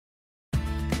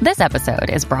This episode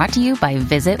is brought to you by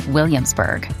Visit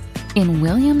Williamsburg. In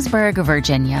Williamsburg,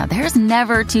 Virginia, there's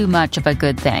never too much of a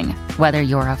good thing. Whether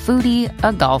you're a foodie,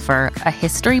 a golfer, a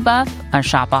history buff, a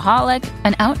shopaholic,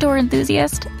 an outdoor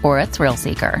enthusiast, or a thrill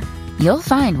seeker, you'll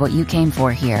find what you came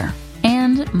for here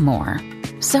and more.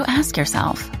 So ask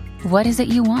yourself, what is it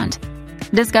you want?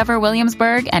 Discover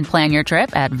Williamsburg and plan your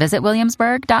trip at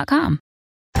visitwilliamsburg.com.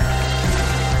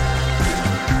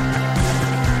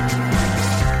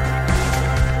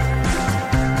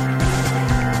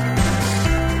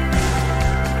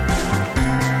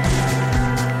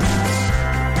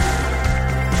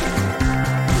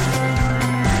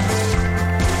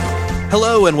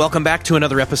 Hello and welcome back to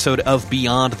another episode of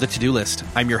Beyond the To-Do List.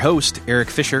 I'm your host, Eric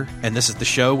Fisher, and this is the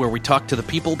show where we talk to the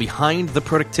people behind the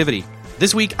productivity.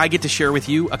 This week, I get to share with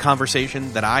you a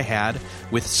conversation that I had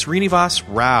with Srinivas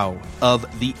Rao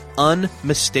of the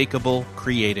Unmistakable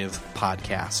Creative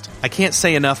podcast. I can't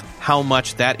say enough how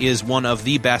much that is one of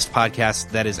the best podcasts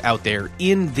that is out there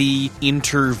in the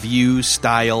interview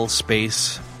style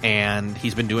space. And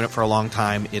he's been doing it for a long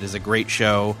time. It is a great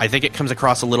show. I think it comes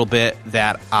across a little bit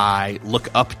that I look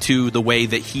up to the way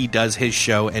that he does his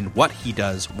show and what he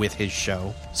does with his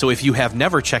show. So if you have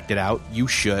never checked it out, you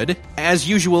should. As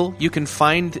usual, you can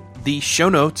find the show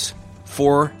notes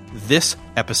for this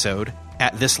episode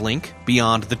at this link,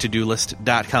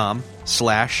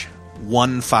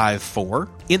 beyondthetodolist.com/154.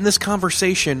 In this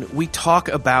conversation, we talk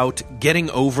about getting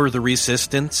over the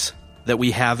resistance that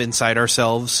we have inside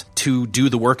ourselves to do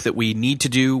the work that we need to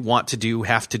do, want to do,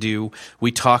 have to do.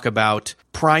 We talk about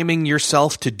priming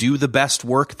yourself to do the best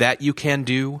work that you can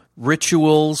do,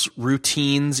 rituals,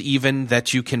 routines even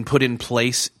that you can put in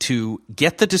place to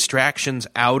get the distractions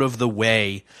out of the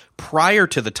way prior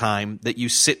to the time that you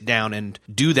sit down and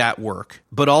do that work,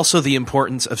 but also the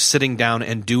importance of sitting down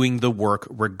and doing the work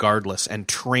regardless and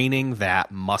training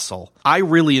that muscle. I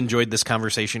really enjoyed this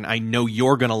conversation. I know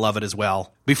you're going to love it as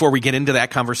well. Before we get into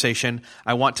that conversation,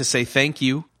 I want to say thank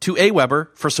you to Aweber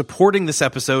for supporting this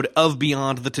episode of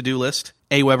Beyond the To-Do List.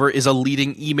 Aweber is a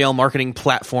leading email marketing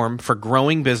platform for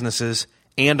growing businesses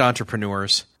and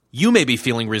entrepreneurs. You may be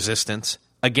feeling resistance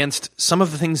against some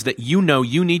of the things that you know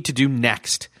you need to do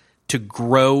next to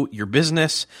grow your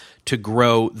business, to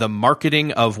grow the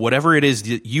marketing of whatever it is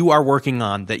that you are working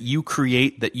on, that you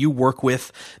create, that you work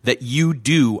with, that you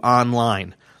do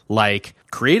online, like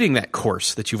creating that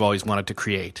course that you've always wanted to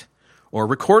create, or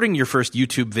recording your first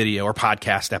YouTube video or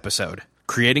podcast episode,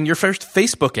 creating your first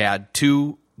Facebook ad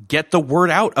to get the word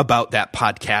out about that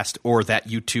podcast or that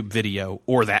YouTube video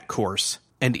or that course,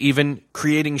 and even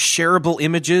creating shareable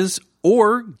images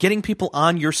or getting people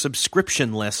on your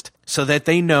subscription list so that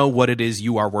they know what it is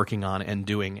you are working on and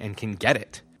doing and can get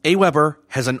it. Aweber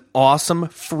has an awesome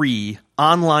free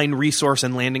online resource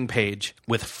and landing page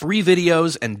with free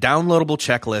videos and downloadable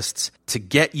checklists to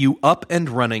get you up and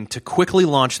running to quickly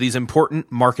launch these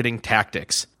important marketing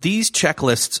tactics. These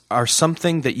checklists are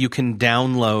something that you can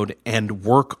download and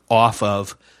work off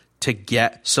of to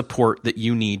get support that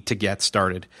you need to get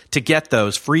started. To get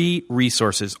those free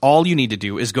resources, all you need to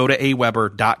do is go to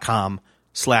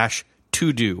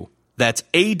aweber.com/to-do. That's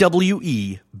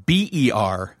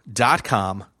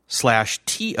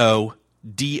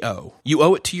aweber.com/TODO. You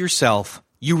owe it to yourself.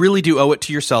 You really do owe it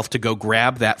to yourself to go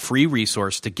grab that free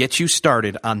resource to get you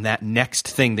started on that next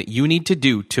thing that you need to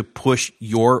do to push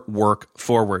your work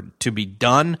forward, to be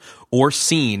done or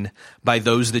seen by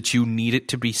those that you need it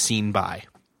to be seen by.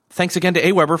 Thanks again to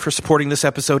Aweber for supporting this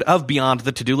episode of Beyond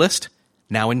the To-Do List.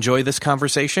 Now enjoy this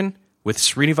conversation with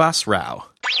Srinivas Rao.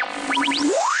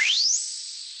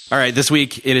 All right, this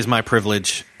week it is my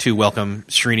privilege to welcome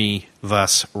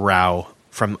Srinivas Rao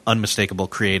from Unmistakable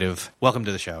Creative. Welcome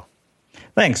to the show.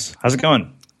 Thanks. How's it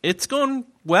going? It's going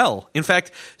well. In fact,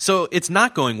 so it's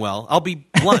not going well. I'll be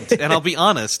blunt and I'll be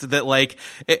honest that, like,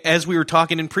 as we were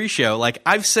talking in pre-show, like,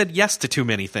 I've said yes to too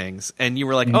many things. And you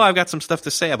were like, oh, I've got some stuff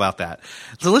to say about that.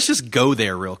 So let's just go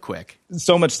there real quick.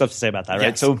 So much stuff to say about that, right?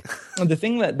 Yes. So the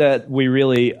thing that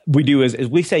we do is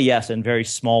we say yes in very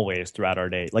small ways throughout our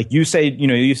day. Like you say,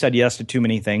 you said yes to too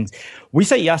many things. We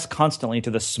say yes constantly to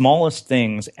the smallest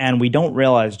things, and we don't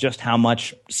realize just how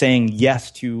much saying yes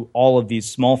to all of these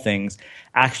small things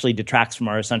actually detracts from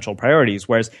our essential priorities.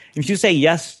 Whereas if you say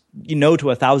yes, to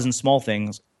 1,000 small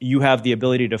things, you have the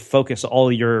ability to focus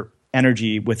all your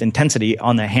energy with intensity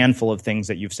on the handful of things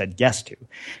that you've said yes to.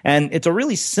 And it's a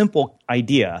really simple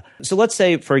idea. So let's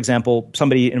say, for example,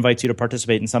 somebody invites you to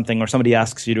participate in something, or somebody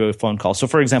asks you to do a phone call. So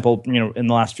for example, in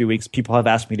the last few weeks, people have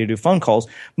asked me to do phone calls,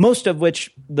 most of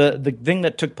which the thing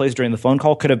that took place during the phone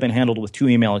call could have been handled with 2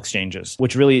 email exchanges,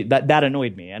 which really, that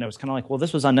annoyed me. And it was kind of like, well,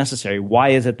 this was unnecessary. Why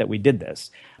is it that we did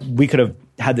this? We could have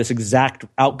had this exact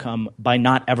outcome by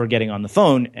not ever getting on the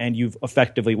phone, and you've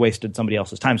effectively wasted somebody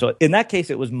else's time. So in that case,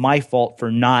 it was my fault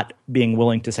for not being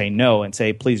willing to say no and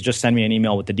say, please just send me an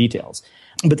email with the details.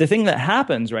 But the thing that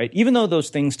happens, right, even though those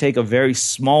things take a very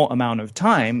small amount of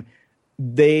time,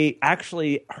 they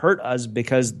actually hurt us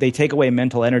because they take away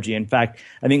mental energy. In fact,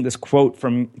 I think this quote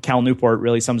from Cal Newport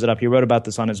really sums it up. He wrote about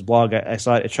this on his blog. I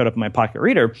saw it. It showed up in my pocket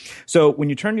reader. So when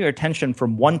you turn your attention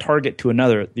from one target to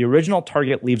another, the original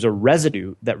target leaves a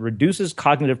residue that reduces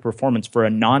cognitive performance for a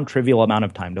non-trivial amount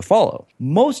of time to follow.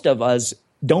 Most of us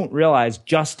don't realize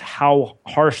just how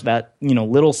harsh that,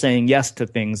 little saying yes to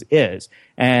things is.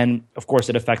 And of course,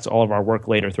 it affects all of our work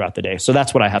later throughout the day. So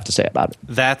that's what I have to say about it.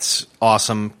 That's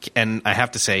awesome. And I have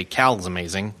to say, Cal's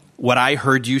amazing. What I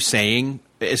heard you saying,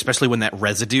 especially when that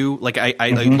residue, like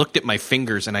I looked at my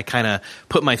fingers and I kind of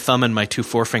put my thumb and my two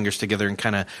forefingers together and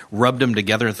kind of rubbed them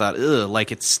together and thought, ugh,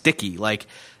 like it's sticky. Like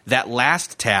that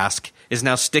last task is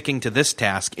now sticking to this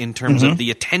task in terms of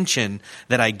the attention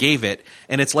that I gave it.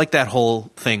 And it's like that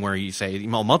whole thing where you say,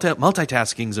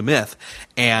 multitasking is a myth.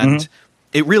 And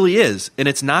it really is. And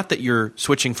it's not that you're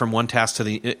switching from one task to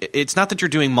it's not that you're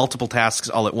doing multiple tasks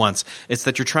all at once. It's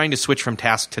that you're trying to switch from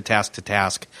task to task to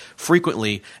task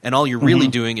frequently. And all you're really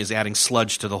doing is adding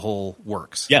sludge to the whole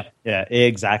works. Yeah,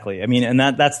 exactly. I mean, and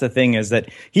that's the thing is that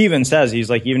he even says, he's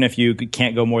like, even if you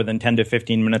can't go more than 10 to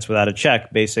 15 minutes without a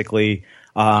check, basically,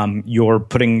 you're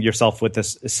putting yourself with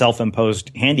this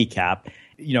self-imposed handicap.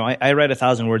 I write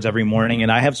 1,000 words every morning,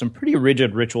 and I have some pretty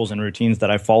rigid rituals and routines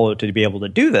that I follow to be able to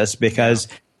do this because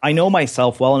I know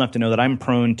myself well enough to know that I'm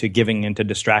prone to giving into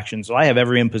distractions. So I have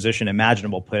every imposition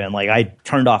imaginable put in. Like I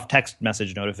turned off text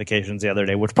message notifications the other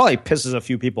day, which probably pisses a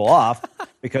few people off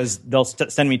because they'll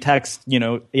send me text,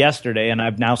 yesterday, and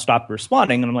I've now stopped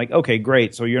responding. And I'm like, okay,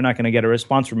 great. So you're not going to get a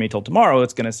response from me till tomorrow.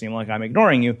 It's going to seem like I'm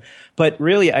ignoring you. But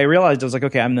really, I realized I was like,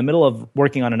 okay, I'm in the middle of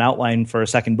working on an outline for a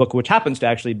second book, which happens to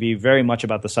actually be very much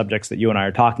about the subjects that you and I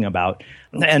are talking about.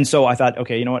 And so I thought,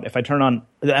 okay, you know what? If I turn on,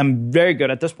 I'm very good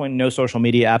at this point, no social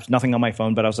media apps, nothing on my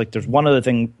phone. But I was like, there's one other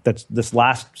thing that's this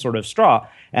last sort of straw,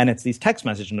 and it's these text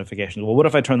message notifications. Well, what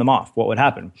if I turn them off? What would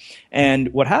happen?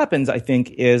 And what happens, I think,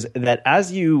 is that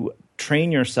as you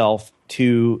train yourself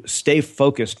to stay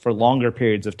focused for longer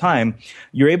periods of time,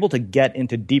 you're able to get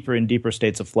into deeper and deeper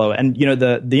states of flow. And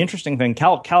the interesting thing,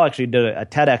 Cal actually did a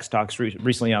TEDx talk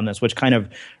recently on this, which kind of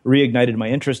reignited my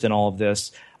interest in all of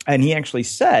this. And he actually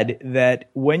said that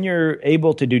when you're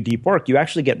able to do deep work, you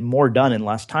actually get more done in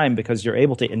less time because you're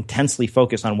able to intensely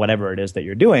focus on whatever it is that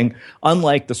you're doing,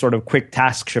 unlike the sort of quick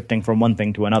task shifting from one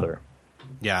thing to another.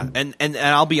 Yeah, and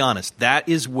I'll be honest, that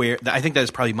is where I think that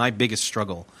is probably my biggest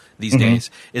struggle these days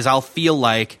is I'll feel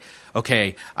like,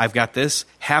 okay, I've got this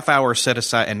half hour set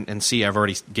aside, and see, I've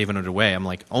already given it away. I'm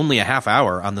like, only a half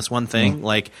hour on this one thing?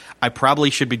 Like, I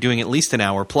probably should be doing at least an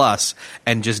hour plus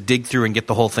and just dig through and get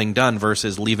the whole thing done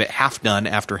versus leave it half done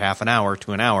after half an hour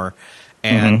to an hour.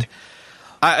 And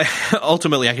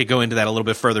ultimately, I could go into that a little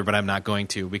bit further, but I'm not going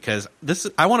to because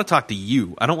I want to talk to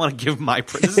you. I don't want to give my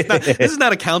this is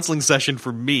not a counseling session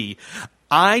for me.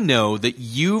 I know that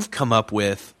you've come up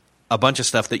with a bunch of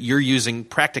stuff that you're using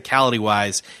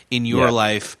practicality-wise in your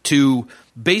life to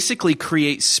basically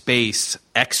create space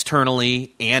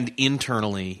externally and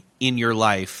internally in your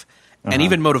life, and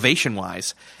even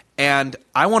motivation-wise. And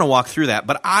I want to walk through that,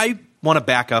 but I want to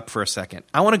back up for a second.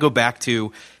 I want to go back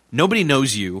to nobody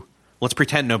knows you. Let's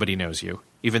pretend nobody knows you,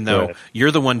 even though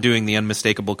you're the one doing the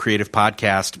Unmistakable Creative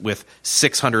Podcast with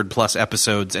 600-plus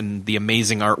episodes and the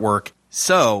amazing artwork.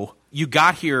 So you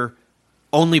got here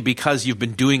only because you've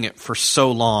been doing it for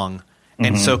so long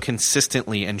and so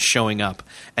consistently and showing up.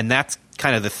 And that's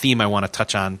kind of the theme I want to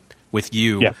touch on with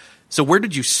you. Yeah. So where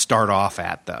did you start off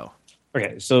at, though?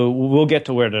 Okay, so we'll get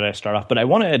to where did I start off, but I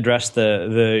want to address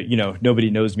the nobody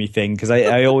knows me thing because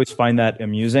I always find that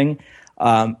amusing.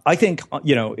 I think,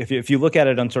 if you look at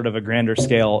it on sort of a grander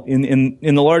scale, in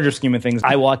the larger scheme of things,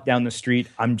 I walk down the street,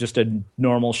 I'm just a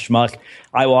normal schmuck.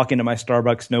 I walk into my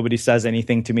Starbucks, nobody says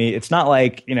anything to me. It's not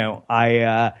like,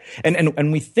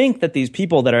 and we think that these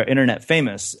people that are internet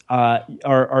famous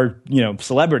are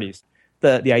celebrities.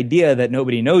 The idea that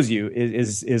nobody knows you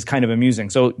is kind of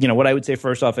amusing. So, what I would say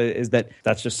first off is that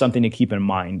that's just something to keep in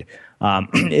mind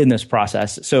in this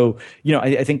process. So,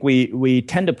 I think we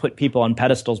tend to put people on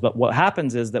pedestals, but what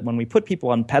happens is that when we put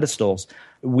people on pedestals,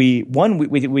 we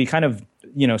kind of,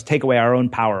 take away our own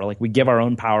power. Like we give our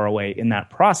own power away in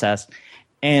that process.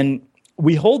 And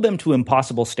we hold them to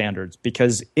impossible standards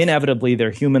because inevitably they're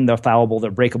human, they're fallible,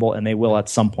 they're breakable, and they will at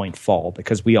some point fall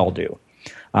because we all do.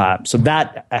 So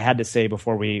that I had to say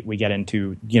before we get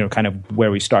into, kind of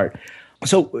where we start.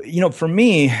 So, for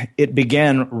me, it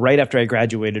began right after I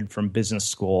graduated from business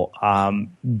school.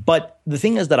 But the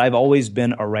thing is that I've always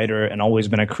been a writer and always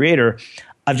been a creator.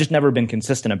 I've just never been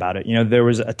consistent about it. There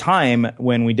was a time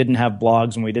when we didn't have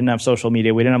blogs and we didn't have social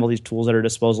media. We didn't have all these tools at our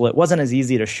disposal. It wasn't as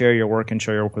easy to share your work and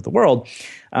share your work with the world.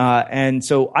 And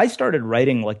so I started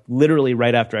writing like literally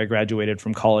right after I graduated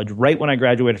from college. Right when I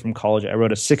graduated from college, I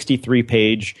wrote a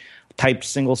 63-page typed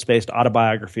single-spaced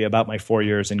autobiography about my 4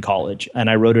 years in college, and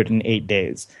I wrote it in 8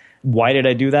 days. Why did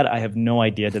I do that? I have no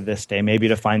idea to this day. Maybe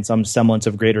to find some semblance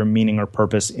of greater meaning or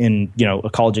purpose in, a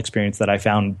college experience that I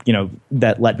found,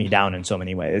 that let me down in so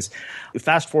many ways.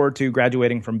 Fast forward to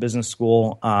graduating from business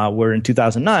school, where in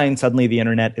 2009, suddenly the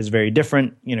internet is very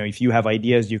different. If you have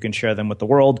ideas, you can share them with the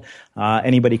world.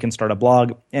 Anybody can start a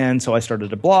blog. And so I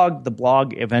started a blog. The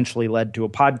blog eventually led to a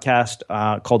podcast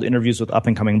called Interviews with Up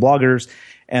and Coming Bloggers.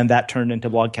 And that turned into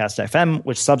Blogcast FM,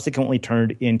 which subsequently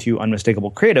turned into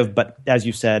Unmistakable Creative. But as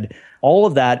you said, all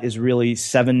of that is really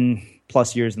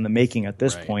 7+ years in the making at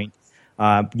this point.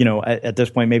 At this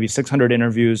point, maybe 600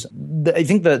 interviews. I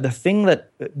think the thing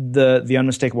that the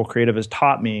Unmistakable Creative has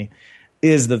taught me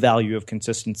is the value of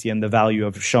consistency and the value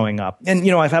of showing up. And,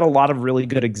 I've had a lot of really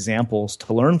good examples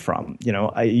to learn from.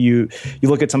 You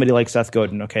look at somebody like Seth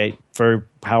Godin, okay, for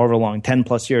however long,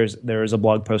 10+ years, there is a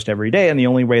blog post every day. And the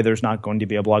only way there's not going to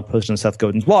be a blog post in Seth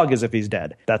Godin's blog is if he's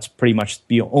dead. That's pretty much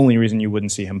the only reason you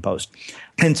wouldn't see him post.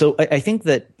 And so I think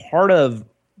that part of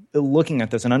looking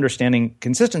at this and understanding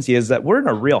consistency is that we're in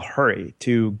a real hurry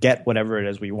to get whatever it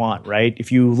is we want, right?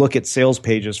 If you look at sales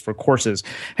pages for courses,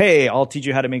 hey, I'll teach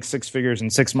you how to make 6 figures in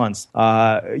 6 months.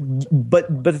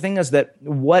 But the thing is that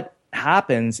what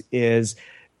happens is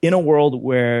in a world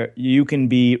where you can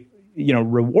be,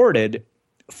 rewarded,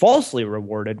 falsely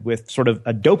rewarded with sort of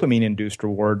a dopamine-induced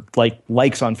reward, like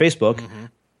likes on Facebook,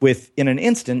 within an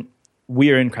instant,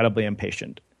 we are incredibly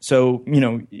impatient. So,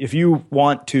 if you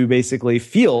want to basically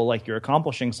feel like you're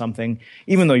accomplishing something,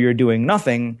 even though you're doing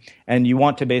nothing, and you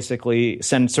want to basically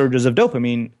send surges of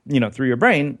dopamine, through your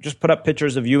brain, just put up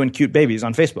pictures of you and cute babies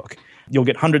on Facebook. You'll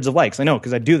get hundreds of likes. I know,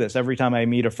 because I do this every time I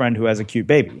meet a friend who has a cute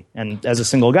baby. And as a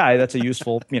single guy, that's a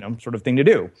useful, sort of thing to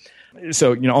do.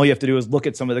 So, all you have to do is look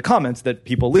at some of the comments that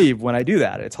people leave when I do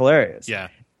that. It's hilarious. Yeah.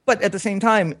 But at the same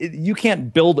time, you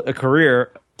can't build a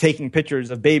career taking pictures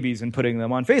of babies and putting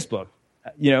them on Facebook.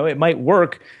 It might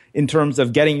work in terms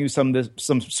of getting you some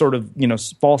sort of,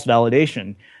 false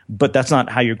validation, but that's not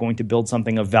how you're going to build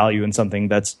something of value and something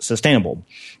that's sustainable.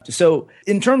 So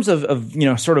in terms of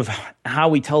sort of how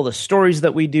we tell the stories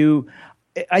that we do,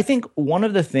 I think one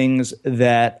of the things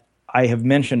that I have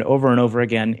mentioned over and over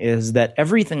again is that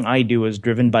everything I do is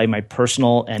driven by my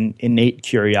personal and innate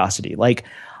curiosity. Like,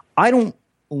 I don't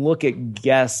look at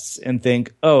guests and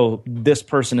think, oh, this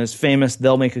person is famous,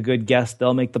 they'll make a good guest,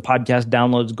 they'll make the podcast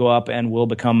downloads go up and we'll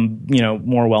become,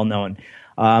 more well-known.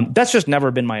 That's just never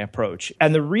been my approach.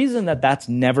 And the reason that that's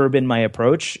never been my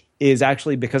approach is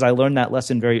actually because I learned that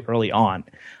lesson very early on.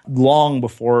 Long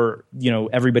before,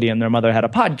 everybody and their mother had a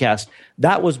podcast,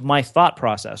 that was my thought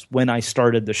process when I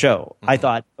started the show. I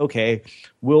thought, okay,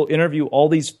 we'll interview all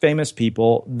these famous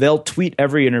people, they'll tweet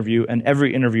every interview, and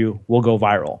every interview will go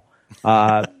viral.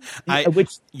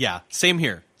 Same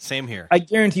here. I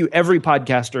guarantee you every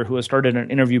podcaster who has started an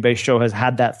interview-based show has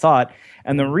had that thought.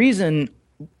 And the reason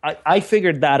I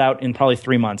figured that out in probably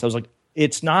 3 months, I was like,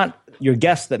 it's not your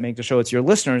guests that make the show, it's your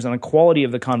listeners and the quality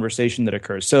of the conversation that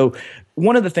occurs. So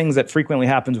one of the things that frequently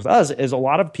happens with us is a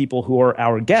lot of people who are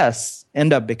our guests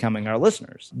end up becoming our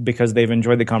listeners because they've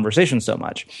enjoyed the conversation so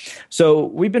much. So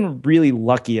we've been really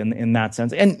lucky in that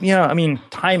sense. And,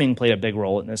 timing played a big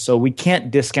role in this. So we can't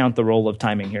discount the role of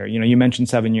timing here. You mentioned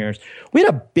 7 years. We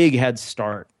had a big head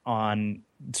start on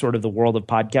sort of the world of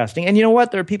podcasting. And you know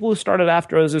what? There are people who started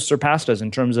after us who surpassed us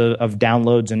in terms of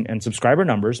downloads and subscriber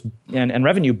numbers and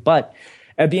revenue. But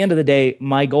at the end of the day,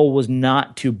 my goal was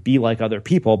not to be like other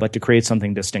people, but to create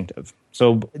something distinctive.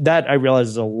 So that, I realize,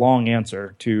 is a long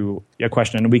answer to your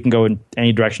question, and we can go in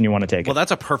any direction you want to take it. Well,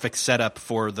 that's a perfect setup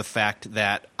for the fact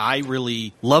that I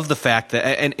really love the fact that,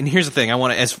 and here's the thing, I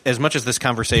want to, as much as this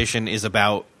conversation is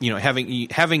about,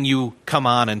 having you come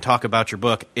on and talk about your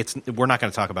book, we're not going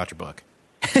to talk about your book.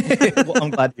 Well, I'm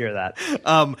glad to hear that.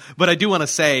 But I do want to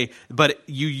say,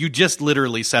 you just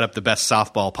literally set up the best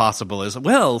softball possible as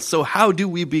well. So how do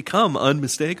we become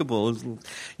unmistakable?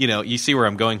 You see where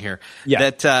I'm going here.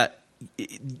 Yeah. That,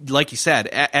 like you said,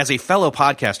 as a fellow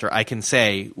podcaster, I can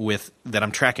say that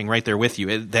I'm tracking right there with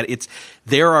you, that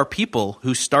there are people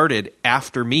who started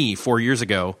after me 4 years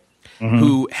ago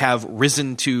who have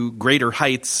risen to greater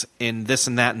heights in this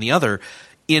and that and the other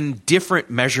in different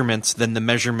measurements than the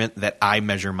measurement that I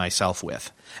measure myself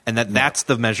with. And that's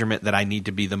the measurement that I need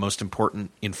to be the most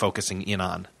important in focusing in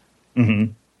on.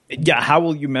 Mm-hmm. Yeah, how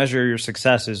will you measure your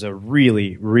success is a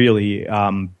really, really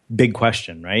big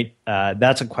question, right?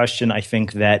 That's a question I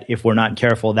think that if we're not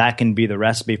careful, that can be the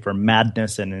recipe for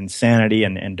madness and insanity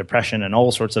and depression and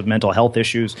all sorts of mental health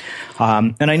issues.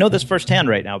 And I know this firsthand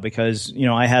right now because,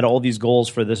 I had all these goals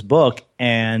for this book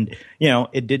and,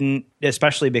 it didn't,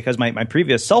 especially because my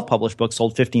previous self-published book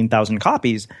sold 15,000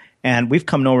 copies. And we've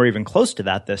come nowhere even close to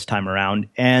that this time around.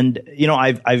 And,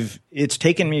 it's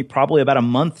taken me probably about a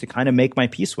month to kind of make my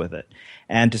peace with it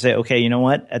and to say, okay, you know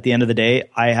what? At the end of the day,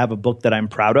 I have a book that I'm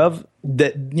proud of.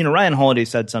 That, Ryan Holiday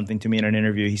said something to me in an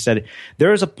interview. He said,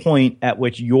 there is a point at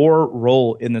which your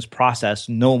role in this process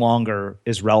no longer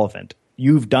is relevant.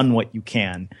 You've done what you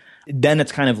can. Then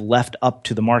it's kind of left up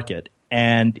to the market.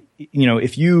 And,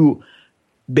 if you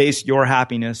base your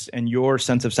happiness and your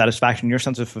sense of satisfaction, your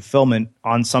sense of fulfillment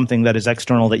on something that is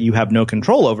external that you have no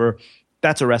control over,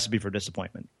 that's a recipe for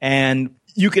disappointment. And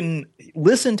you can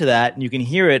listen to that and you can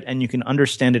hear it and you can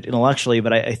understand it intellectually,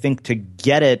 but I think to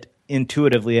get it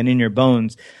intuitively and in your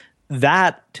bones,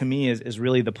 that to me is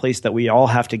really the place that we all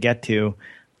have to get to.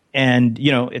 And,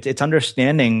 it's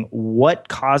understanding what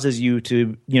causes you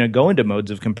to, go into modes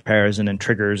of comparison and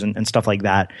triggers and stuff like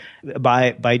that.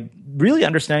 By really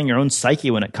understanding your own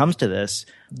psyche when it comes to this,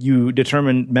 you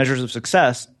determine measures of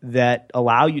success that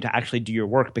allow you to actually do your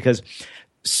work. Because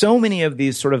so many of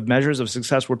these sort of measures of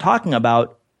success we're talking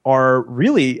about are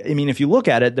really, if you look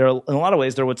at it, in a lot of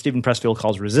ways, they're what Stephen Pressfield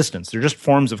calls resistance. They're just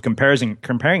forms of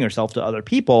comparing yourself to other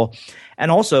people. And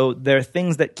also, they're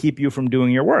things that keep you from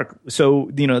doing your work.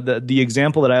 So, the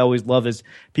example that I always love is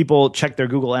people check their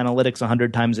Google Analytics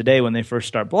 100 times a day when they first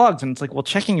start blogs. And it's like, well,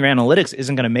 checking your analytics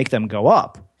isn't going to make them go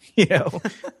up.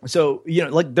 So,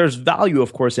 there's value,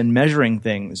 of course, in measuring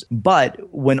things.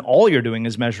 But when all you're doing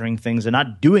is measuring things and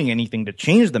not doing anything to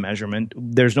change the measurement,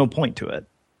 there's no point to it.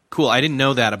 Cool. I didn't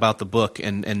know that about the book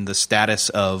and the status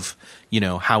of,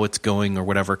 how it's going or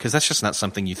whatever, because that's just not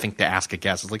something you think to ask a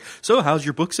guest. It's like, so how's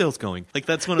your book sales going? Like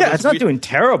that's one of those. Yeah, it's not doing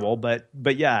terrible, but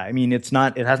yeah,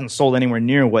 it hasn't sold anywhere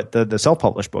near what the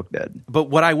self-published book did. But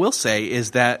what I will say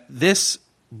is that this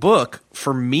book,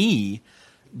 for me,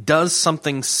 does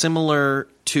something similar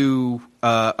to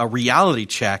a reality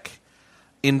check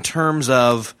in terms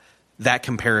of that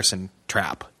comparison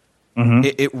trap. Mm-hmm.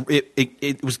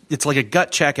 It's like a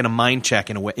gut check and a mind check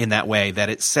in that way that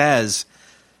it says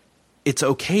it's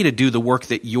okay to do the work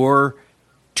that you're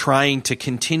trying to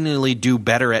continually do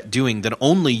better at doing that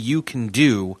only you can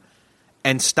do,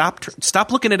 and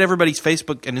stop looking at everybody's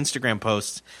Facebook and Instagram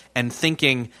posts and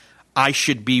thinking I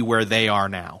should be where they are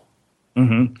now.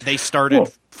 Mm-hmm. They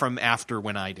started from after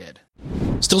when I did.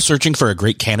 Still searching for a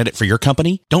great candidate for your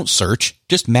company? Don't search,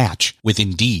 just match with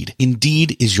Indeed.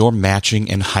 Indeed is your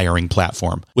matching and hiring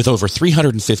platform with over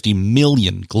 350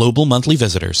 million global monthly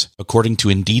visitors, according to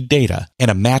Indeed data,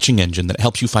 and a matching engine that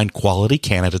helps you find quality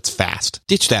candidates fast.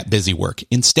 Ditch that busy work.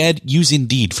 Instead, use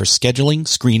Indeed for scheduling,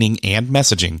 screening, and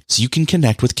messaging so you can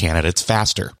connect with candidates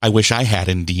faster. I wish I had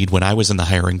Indeed when I was in the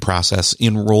hiring process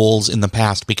in roles in the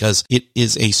past because it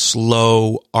is a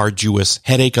slow, arduous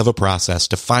headache of a process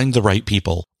to find the right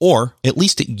people. Or, at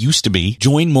least it used to be,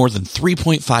 join more than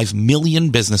 3.5 million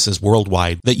businesses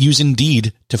worldwide that use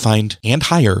Indeed to find and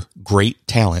hire great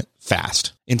talent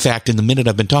fast. In fact, in the minute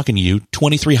I've been talking to you,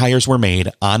 23 hires were made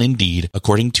on Indeed,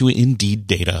 according to Indeed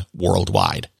data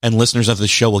worldwide. And listeners of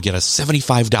this show will get a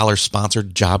 $75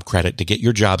 sponsored job credit to get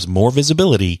your jobs more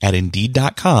visibility at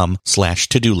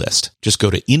Indeed.com/to-do list. Just go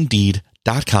to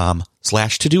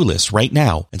Indeed.com/to-do list right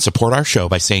now and support our show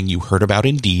by saying you heard about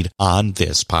Indeed on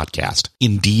this podcast.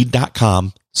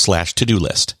 Indeed.com/to-do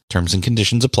list. Terms and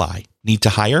conditions apply. Need to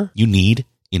hire? You need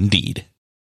Indeed.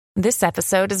 This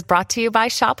episode is brought to you by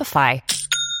Shopify.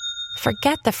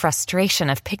 Forget the frustration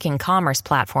of picking commerce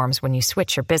platforms when you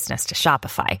switch your business to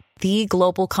Shopify, the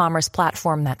global commerce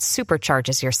platform that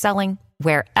supercharges your selling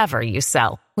wherever you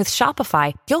sell. With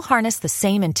Shopify, you'll harness the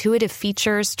same intuitive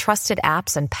features, trusted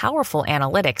apps, and powerful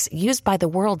analytics used by the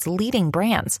world's leading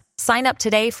brands. Sign up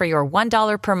today for your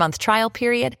 $1 per month trial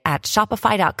period at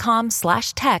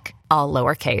shopify.com/tech, all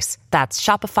lowercase. That's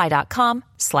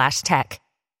shopify.com/tech.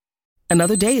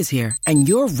 Another day is here, and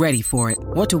you're ready for it.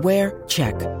 What to wear?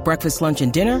 Check. Breakfast, lunch,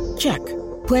 and dinner? Check.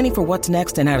 Planning for what's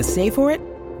next and how to save for it?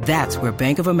 That's where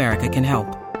Bank of America can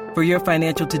help. For your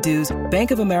financial to-dos,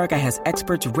 Bank of America has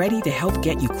experts ready to help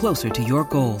get you closer to your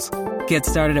goals. Get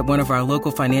started at one of our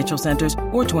local financial centers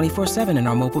or 24/7 in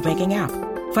our mobile banking app.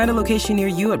 Find a location near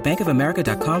you at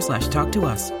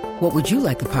bankofamerica.com/talktous. What would you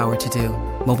like the power to do?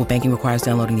 Mobile banking requires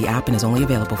downloading the app and is only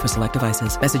available for select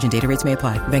devices. Message and data rates may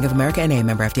apply. Bank of America N.A.,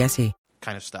 member FDIC.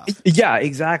 Kind of stuff. Yeah,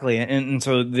 exactly. And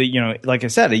so like I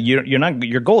said, you're not,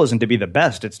 your goal isn't to be the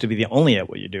best, it's to be the only at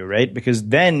what you do, right? Because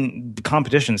then the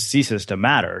competition ceases to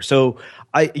matter. So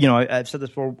I've said this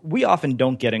before, we often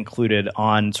don't get included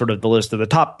on sort of the list of the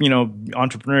top,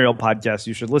 entrepreneurial podcasts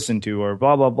you should listen to, or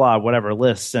blah blah blah, whatever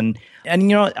lists. And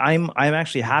I'm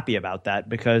actually happy about that,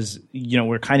 because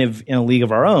we're kind of in a league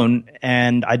of our own,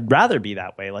 and I'd rather be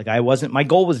that way. Like, my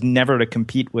goal was never to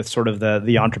compete with sort of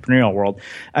the entrepreneurial world.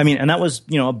 I mean, and that was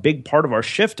a big part of our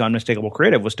shift to Unmistakable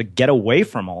Creative, was to get away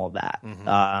from all of that.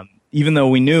 Mm-hmm. Even though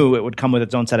we knew it would come with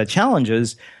its own set of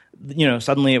challenges,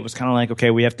 suddenly it was kind of like,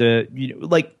 okay, we have to,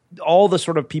 like all the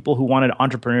sort of people who wanted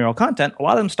entrepreneurial content, a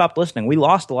lot of them stopped listening. We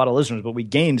lost a lot of listeners, but we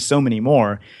gained so many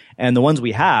more. And the ones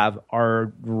we have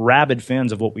are rabid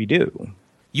fans of what we do.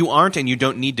 You aren't, and you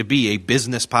don't need to be a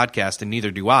business podcast, and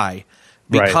neither do I,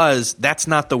 because that's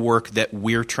not the work that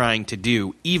we're trying to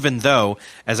do, even though,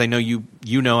 as I know you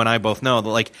know and I both know, that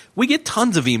like we get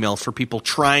tons of emails for people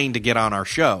trying to get on our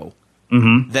show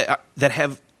that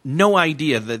have no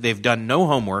idea, that they've done no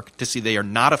homework to see they are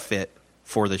not a fit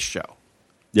for this show.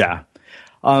 Yeah.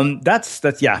 That's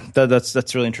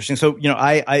really interesting. So,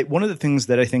 I one of the things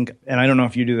that I think, and I don't know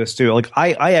if you do this too, like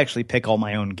I actually pick all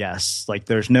my own guests. Like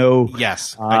there's no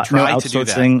I try to do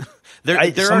that.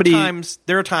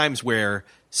 There are times where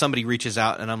somebody reaches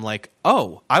out and I'm like,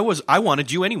 oh, I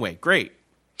wanted you anyway. Great.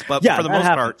 But for the most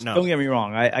part, no. Don't get me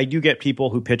wrong. I do get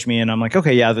people who pitch me, and I'm like,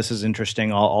 okay, yeah, this is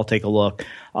interesting. I'll take a look.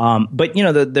 But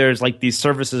there's like these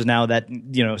services now that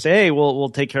say, hey, we'll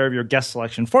take care of your guest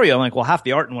selection for you. I'm like, well, half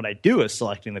the art in what I do is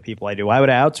selecting the people I do. Why would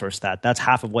I outsource that? That's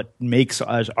half of what makes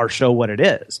our show what it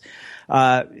is.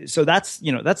 So that's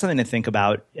something to think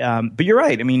about. But you're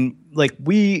right. I mean, like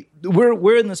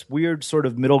we're in this weird sort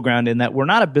of middle ground in that we're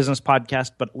not a business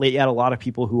podcast, but yet a lot of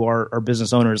people who are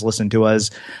business owners listen to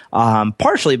us,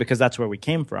 partially because that's where we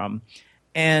came from.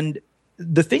 And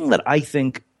the thing that I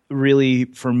think really,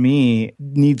 for me,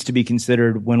 needs to be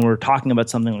considered when we're talking about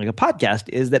something like a podcast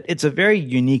is that it's a very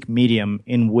unique medium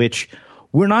in which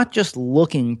we're not just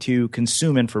looking to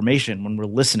consume information when we're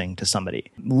listening to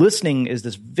somebody. Listening is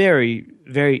this very,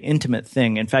 very intimate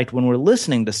thing. In fact, when we're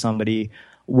listening to somebody,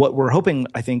 what we're hoping,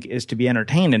 I think, is to be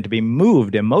entertained and to be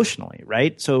moved emotionally,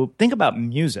 right? So think about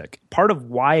music. Part of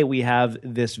why we have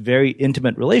this very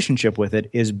intimate relationship with it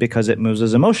is because it moves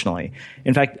us emotionally.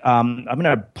 In fact, I'm going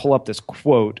to pull up this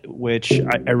quote, which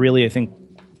I think,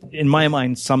 in my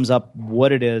mind, sums up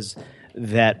what it is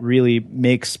that really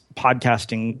makes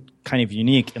podcasting kind of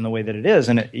unique in the way that it is.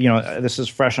 And this is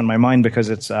fresh on my mind because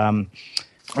it's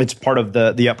part of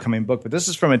the upcoming book. But this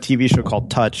is from a TV show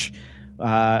called Touch,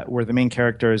 where the main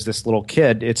character is this little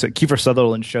kid. It's a Kiefer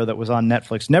Sutherland show that was on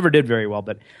Netflix. Never did very well,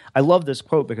 but I love this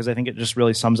quote because I think it just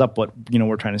really sums up what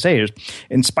we're trying to say here.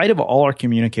 In spite of all our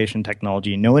communication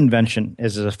technology, no invention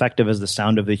is as effective as the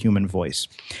sound of the human voice.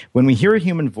 When we hear a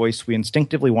human voice, we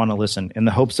instinctively want to listen in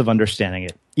the hopes of understanding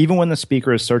it, even when the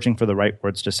speaker is searching for the right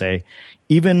words to say,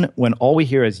 even when all we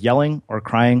hear is yelling or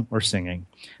crying or singing.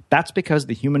 That's because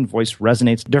the human voice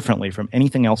resonates differently from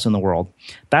anything else in the world.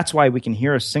 That's why we can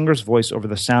hear a singer's voice over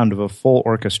the sound of a full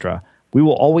orchestra. We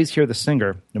will always hear the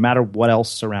singer, no matter what else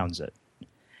surrounds it.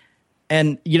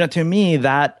 And, to me,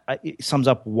 that sums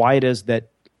up why it is that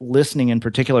listening in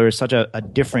particular is such a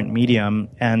different medium,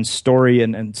 and story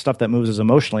and stuff that moves us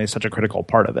emotionally is such a critical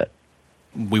part of it.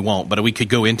 We won't, but we could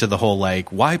go into the whole, like,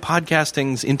 why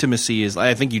podcasting's intimacy is,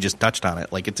 I think you just touched on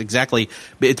it. Like,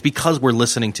 it's because we're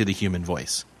listening to the human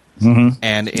voice. Mm-hmm.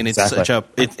 And it's such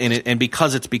and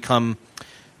because it's become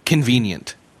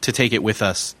convenient to take it with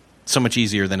us so much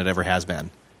easier than it ever has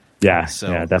been. Yeah, so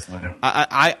yeah, definitely.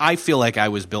 I feel like I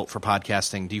was built for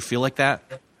podcasting. Do you feel like that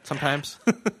sometimes?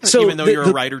 So even though you're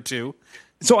a writer too?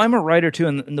 So I'm a writer too,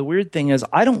 and the weird thing is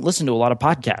I don't listen to a lot of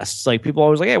podcasts. Like people are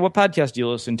always like, hey, what podcast do you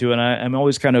listen to? And I'm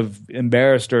always kind of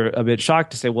embarrassed or a bit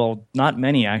shocked to say, well, not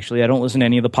many actually. I don't listen to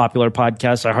any of the popular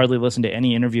podcasts. I hardly listen to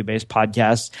any interview-based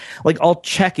podcasts. Like I'll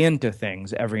check into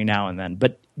things every now and then,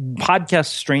 but podcasts,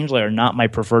 strangely, are not my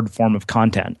preferred form of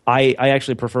content. I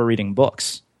actually prefer reading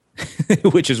books,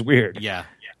 which is weird. Yeah.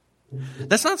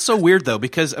 That's not so weird though,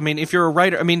 because I mean, if you're a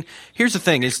writer, I mean, here's the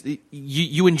thing: is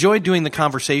you enjoy doing the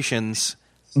conversations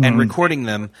and recording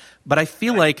them, but I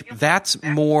feel like that's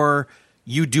more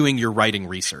you doing your writing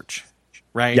research,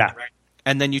 right? Yeah.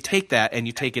 And then you take that and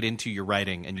you take it into your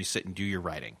writing and you sit and do your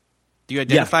writing. Do you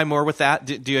identify more with that?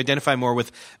 Do you identify more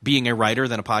with being a writer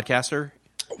than a podcaster?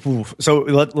 So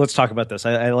let's talk about this.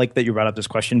 I like that you brought up this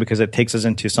question because it takes us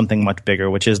into something much bigger,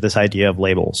 which is this idea of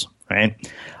labels, right?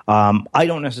 I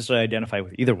don't necessarily identify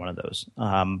with either one of those.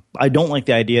 I don't like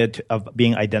the idea of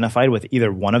being identified with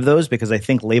either one of those because I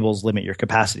think labels limit your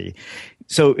capacity.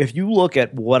 So if you look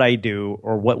at what I do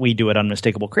or what we do at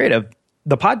Unmistakable Creative,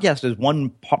 the podcast is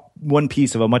one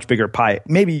piece of a much bigger pie.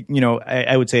 Maybe,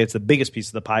 I would say it's the biggest piece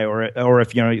of the pie, or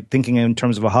if thinking in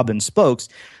terms of a hub and spokes,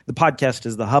 the podcast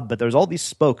is the hub, but there's all these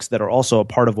spokes that are also a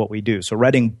part of what we do. So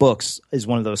writing books is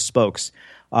one of those spokes.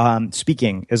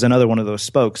 Speaking is another one of those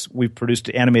spokes. We've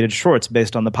produced animated shorts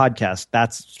based on the podcast.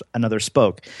 That's another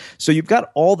spoke. So you've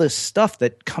got all this stuff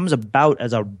that comes about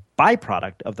as a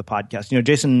byproduct of the podcast.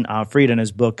 Jason Fried in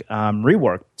his book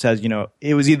Rework says,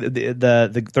 it was either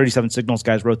the 37 Signals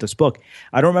guys wrote this book.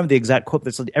 I don't remember the exact quote,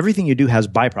 but it's everything you do has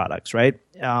byproducts, right?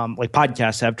 Like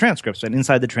podcasts have transcripts, and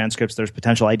inside the transcripts there's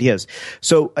potential ideas.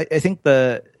 So I think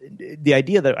the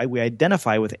idea that we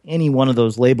identify with any one of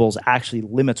those labels actually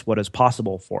limits what is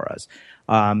possible for us.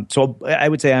 So I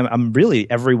would say I'm really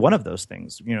every one of those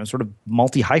things, sort of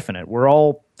multi-hyphenate. We're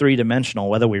all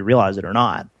three-dimensional, whether we realize it or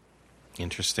not.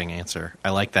 Interesting answer. I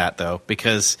like that, though,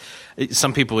 because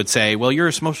some people would say, well,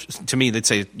 to me, they'd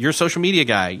say, you're a social media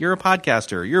guy, you're a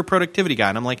podcaster, you're a productivity guy.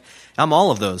 And I'm like, I'm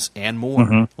all of those and more.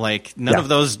 Mm-hmm. Like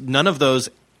none of those,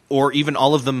 or even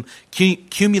all of them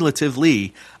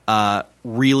cumulatively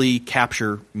really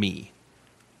capture me.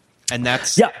 And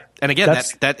that's, and again,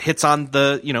 that hits on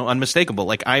the, unmistakable.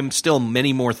 Like I'm still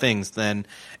many more things than,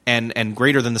 and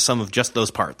greater than the sum of just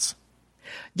those parts.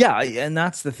 Yeah, and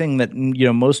that's the thing that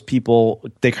most people,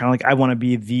 they kind of like, I want to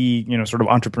be the sort of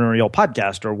entrepreneurial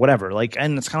podcast or whatever. Like,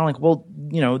 and it's kind of like, well,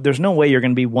 there's no way you're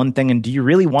going to be one thing. And do you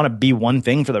really want to be one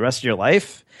thing for the rest of your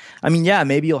life? I mean, yeah,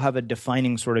 maybe you'll have a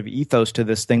defining sort of ethos to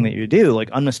this thing that you do. Like,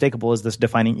 Unmistakable is this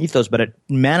defining ethos, but it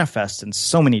manifests in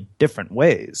so many different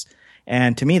ways.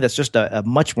 And to me, that's just a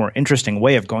much more interesting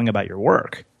way of going about your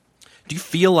work. Do you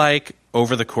feel like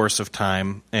over the course of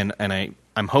time, and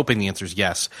I'm hoping the answer is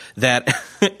yes, that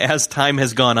as time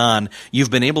has gone on, you've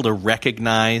been able to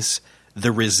recognize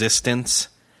the resistance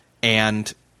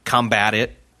and combat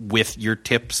it with your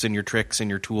tips and your tricks and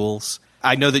your tools?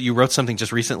 I know that you wrote something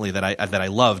just recently that I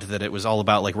loved, that it was all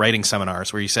about like writing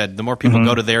seminars, where you said the more people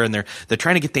go to there and they're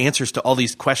trying to get the answers to all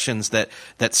these questions that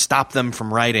stop them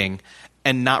from writing,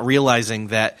 and not realizing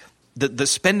that the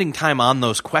spending time on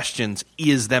those questions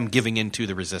is them giving into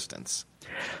the resistance.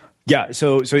 Yeah,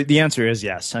 so the answer is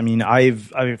yes. I mean,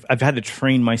 I've had to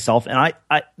train myself, and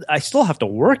I still have to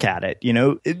work at it.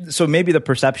 So maybe the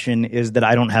perception is that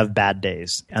I don't have bad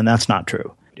days, and that's not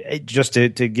true. Just to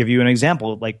give you an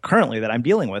example, like currently that I'm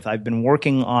dealing with, I've been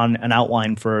working on an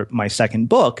outline for my second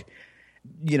book.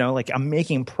 Like I'm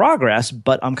making progress,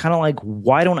 but I'm kind of like,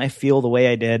 why don't I feel the way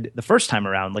I did the first time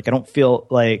around? Like I don't feel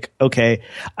like, okay.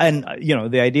 And,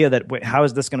 the idea that, wait, how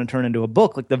is this going to turn into a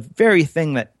book? Like the very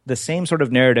thing that the same sort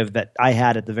of narrative that I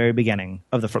had at the very beginning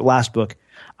of the last book,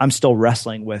 I'm still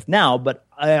wrestling with now. But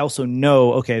I also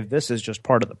know, okay, this is just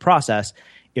part of the process.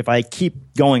 If I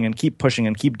keep going and keep pushing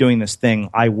and keep doing this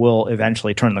thing, I will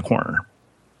eventually turn the corner.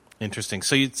 Interesting.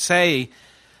 So you'd say,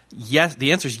 yes,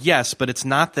 the answer is yes, but it's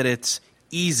not that it's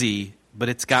easy, but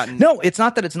it's gotten no, it's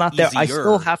not that it's not easier. There. I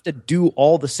still have to do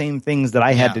all the same things that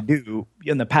I had to do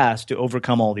in the past to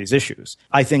overcome all these issues.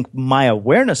 I think my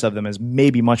awareness of them is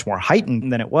maybe much more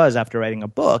heightened than it was after writing a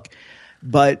book.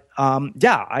 But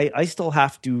I still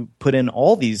have to put in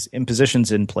all these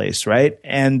impositions in place, right?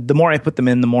 And the more I put them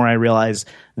in, the more I realize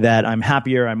that I'm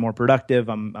happier, I'm more productive,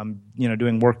 I'm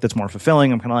doing work that's more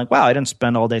fulfilling. I'm kind of like, wow, I didn't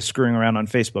spend all day screwing around on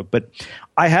Facebook. But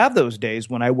I have those days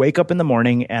when I wake up in the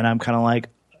morning and I'm kind of like,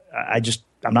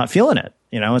 I'm not feeling it.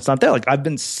 It's not there. Like I've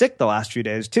been sick the last few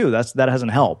days too. That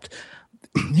hasn't helped.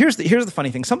 Here's the funny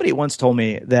thing. Somebody once told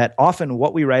me that often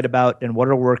what we write about and what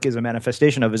our work is a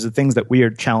manifestation of is the things that we are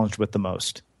challenged with the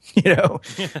most.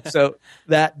 So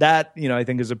that I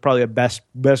think is probably a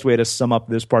best way to sum up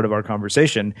this part of our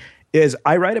conversation. Is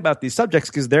I write about these subjects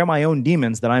because they're my own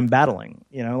demons that I'm battling.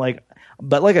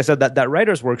 But like I said, that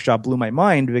writer's workshop blew my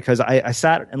mind because I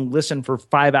sat and listened for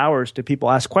 5 hours to people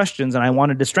ask questions, and I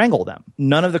wanted to strangle them.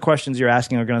 None of the questions you're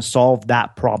asking are going to solve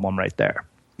that problem right there.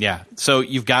 Yeah. So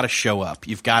you've got to show up.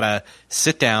 You've got to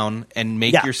sit down and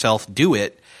make yourself do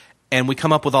it. And we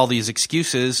come up with all these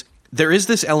excuses. There is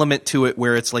this element to it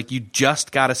where it's like you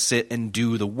just got to sit and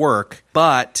do the work.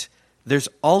 But there's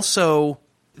also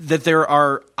that there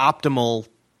are optimal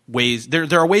ways.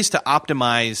 There are ways to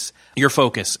optimize your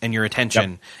focus and your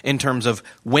attention in terms of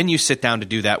when you sit down to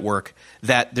do that work,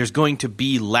 that there's going to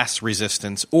be less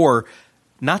resistance, or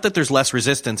not that there's less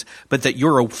resistance, but that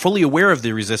you're fully aware of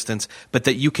the resistance, but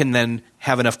that you can then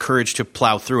have enough courage to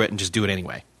plow through it and just do it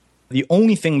anyway. The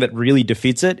only thing that really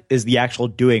defeats it is the actual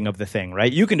doing of the thing,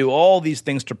 right? You can do all these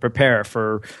things to prepare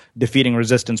for defeating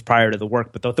resistance prior to the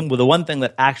work, but the one thing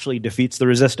that actually defeats the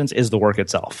resistance is the work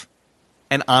itself.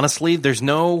 And honestly, there's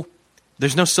no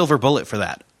silver bullet for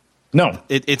that. No.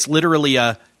 It's literally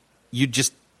you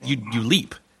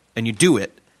leap and you do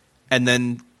it, and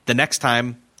then the next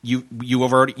time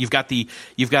you've got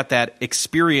that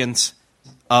experience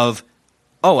of,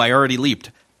 oh, I already leaped.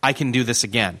 I can do this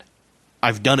again.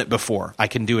 I've done it before. I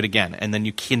can do it again, and then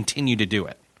you continue to do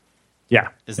it. Yeah,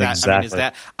 exactly.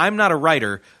 I'm not a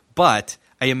writer, but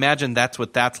I imagine that's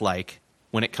what that's like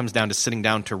when it comes down to sitting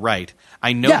down to write.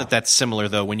 I know that that's similar,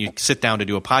 though, when you sit down to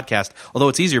do a podcast, although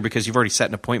it's easier because you've already set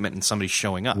an appointment and somebody's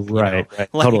showing up. Right,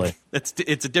 totally. It's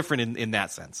different in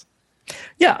that sense.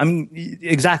 Yeah, I mean,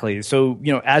 exactly. So,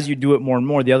 as you do it more and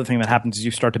more, the other thing that happens is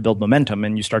you start to build momentum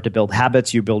and you start to build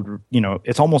habits. You build,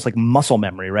 it's almost like muscle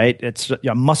memory, right? It's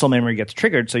muscle memory gets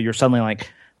triggered. So you're suddenly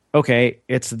like, okay,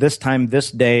 it's this time,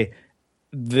 this day.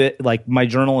 Like my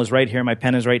journal is right here, my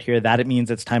pen is right here. That it means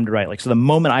it's time to write. Like, so the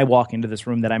moment I walk into this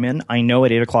room that I'm in, I know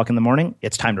at 8:00 in the morning,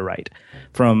 it's time to write.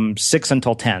 From 6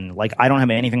 until 10, like I don't have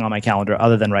anything on my calendar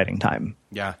other than writing time.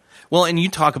 Yeah. Well, and you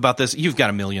talk about this. You've got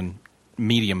a million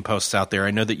Medium posts out there.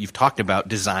 I know that you've talked about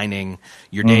designing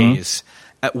your days.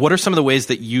 What are some of the ways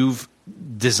that you've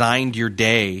designed your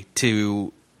day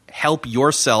to help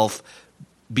yourself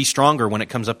be stronger when it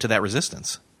comes up to that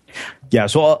resistance? Yeah,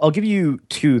 so I'll give you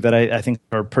two that I think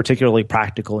are particularly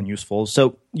practical and useful.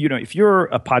 So, if you're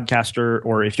a podcaster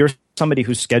or if you're somebody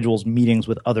who schedules meetings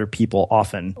with other people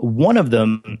often, one of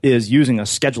them is using a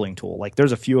scheduling tool. Like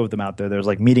there's a few of them out there. There's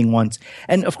like Meeting Once.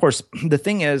 And of course, the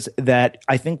thing is that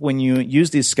I think when you use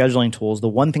these scheduling tools, the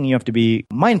one thing you have to be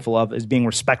mindful of is being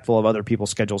respectful of other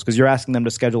people's schedules, because you're asking them to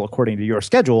schedule according to your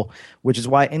schedule, which is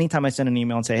why anytime I send an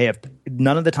email and say, hey, if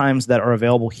none of the times that are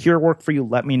available here work for you,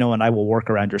 let me know and I will work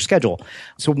around your schedule.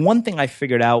 So one thing I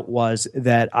figured out was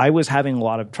that I was having a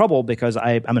lot of trouble because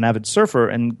I'm an avid surfer,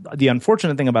 and the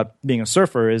unfortunate thing about being a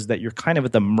surfer is that you're kind of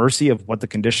at the mercy of what the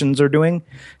conditions are doing.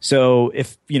 So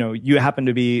if you happen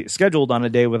to be scheduled on a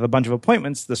day with a bunch of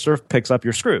appointments, the surf picks up,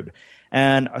 you're screwed.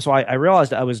 And so I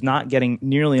realized I was not getting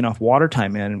nearly enough water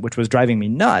time in, which was driving me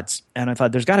nuts. And I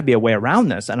thought there's got to be a way around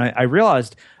this. And I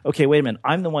realized, okay, wait a minute,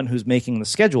 I'm the one who's making the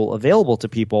schedule available to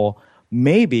people.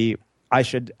 Maybe I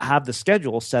should have the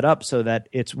schedule set up so that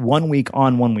it's 1 week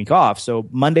on, 1 week off. So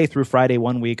Monday through Friday,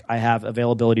 1 week, I have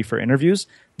availability for interviews.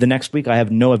 The next week, I have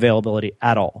no availability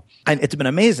at all. And it's been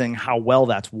amazing how well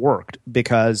that's worked,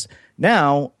 because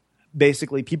now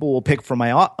basically people will pick for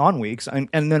my on weeks.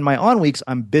 And then my on weeks,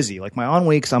 I'm busy. Like my on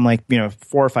weeks, I'm like,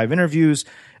 4 or 5 interviews.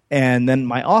 And then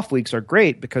my off weeks are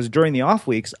great because during the off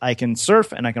weeks, I can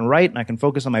surf and I can write and I can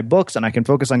focus on my books and I can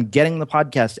focus on getting the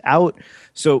podcast out.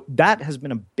 So that has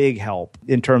been a big help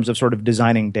in terms of sort of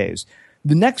designing days.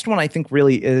 The next one I think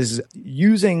really is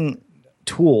using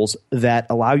tools that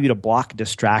allow you to block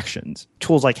distractions.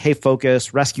 Tools like Hey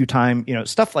Focus, Rescue Time,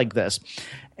 stuff like this.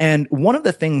 And one of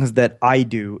the things that I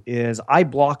do is I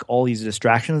block all these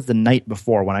distractions the night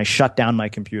before when I shut down my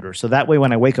computer. So that way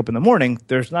when I wake up in the morning,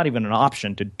 there's not even an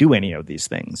option to do any of these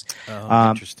things.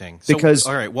 Oh, interesting. So,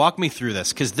 all right, walk me through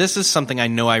this, because this is something I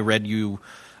know I read you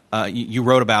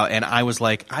wrote about, and I was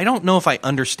like, I don't know if I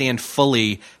understand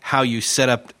fully how you set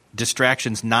up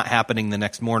distractions not happening the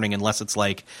next morning unless it's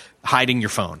like hiding your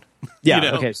phone.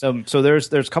 Yeah. Okay. So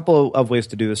there's a couple of ways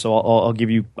to do this. So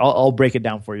I'll break it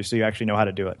down for you so you actually know how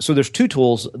to do it. So there's two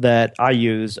tools that I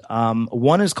use.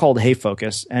 One is called Hey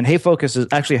Focus, and Hey Focus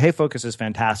is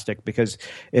fantastic because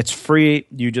it's free.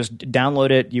 You just download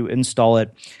it, you install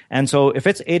it, and so if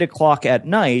it's 8:00 at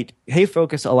night, Hey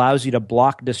Focus allows you to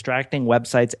block distracting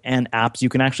websites and apps. You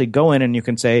can actually go in and you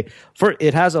can say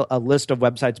it has a list of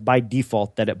websites by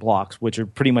default that it blocks, which are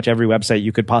pretty much every website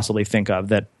you could possibly think of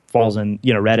that falls in,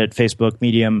 Reddit, Facebook,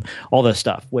 Medium, all this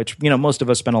stuff, which, most of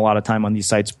us spend a lot of time on these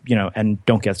sites, and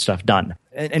don't get stuff done.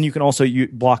 And you can also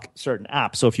block certain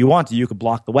apps. So if you want to, you could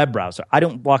block the web browser. I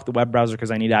don't block the web browser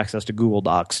because I need access to Google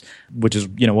Docs, which is,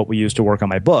 what we use to work on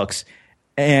my books.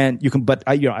 And you can, but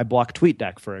I block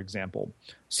TweetDeck, for example.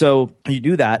 So you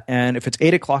do that, and if it's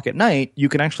 8:00 at night, you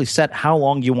can actually set how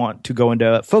long you want to go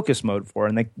into focus mode for.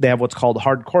 And they have what's called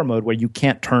hardcore mode, where you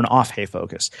can't turn off Hey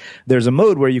Focus. There's a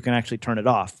mode where you can actually turn it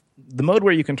off. The mode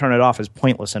where you can turn it off is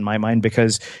pointless in my mind,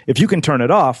 because if you can turn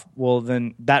it off, well,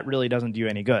 then that really doesn't do you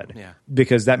any good. Yeah.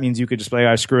 Because that means you could just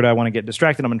be, screw it, I want to get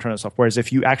distracted, I'm going to turn this off. Whereas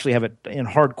if you actually have it in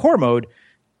hardcore mode,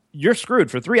 you're screwed.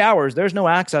 For 3 hours, there's no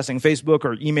accessing Facebook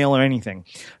or email or anything.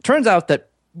 Turns out that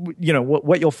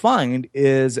what you'll find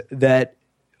is that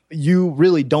you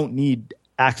really don't need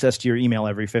access to your email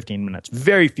every 15 minutes.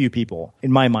 Very few people,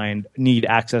 in my mind, need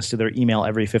access to their email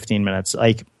every 15 minutes.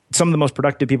 Like, some of the most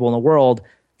productive people in the world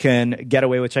can get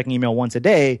away with checking email once a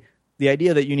day. The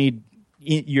idea that you need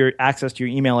your access to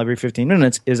your email every 15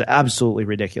 minutes is absolutely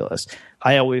ridiculous.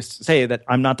 I always say that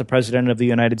I'm not the president of the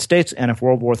United States, and if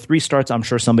World War III starts, I'm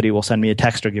sure somebody will send me a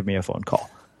text or give me a phone call.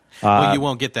 Well, you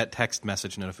won't get that text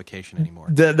message notification anymore.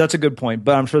 That's a good point,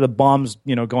 but I'm sure the bombs,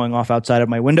 going off outside of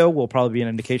my window will probably be an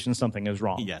indication something is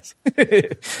wrong. Yes.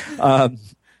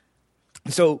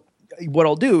 So what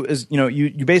I'll do is,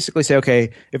 you basically say,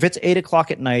 okay, if it's 8 o'clock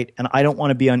at night and I don't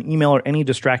want to be on email or any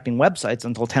distracting websites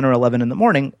until 10 or 11 in the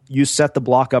morning, you set the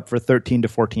block up for 13 to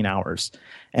 14 hours.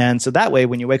 And so that way,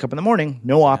 when you wake up in the morning,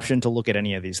 no option to look at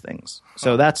any of these things.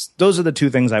 So those are the two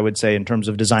things I would say in terms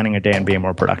of designing a day and being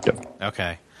more productive.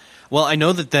 Okay. Well, I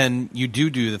know that then you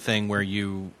do the thing where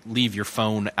you leave your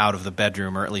phone out of the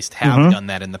bedroom, or at least have done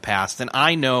that in the past. And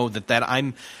I know that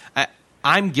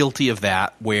I'm guilty of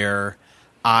that, where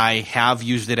I have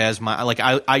used it as my, like,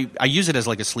 I use it as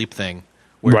like a sleep thing,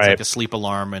 where it's like a sleep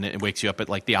alarm and it wakes you up at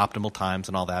like the optimal times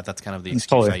and all that. That's kind of the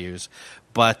excuse I use.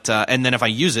 But and then if I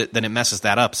use it, then it messes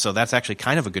that up. So that's actually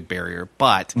kind of a good barrier.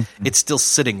 But it's still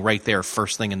sitting right there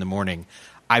first thing in the morning.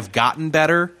 I've gotten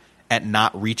better at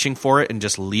not reaching for it and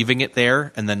just leaving it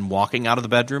there and then walking out of the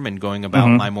bedroom and going about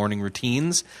my morning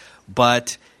routines.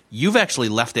 But you've actually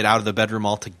left it out of the bedroom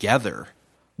altogether.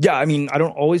 Yeah, I mean, I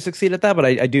don't always succeed at that, but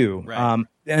I do. Right.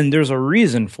 And there's a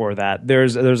reason for that.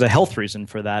 There's a health reason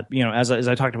for that. As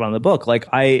I talked about in the book, like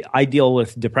I deal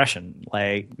with depression.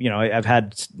 Like, I've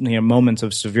had moments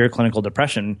of severe clinical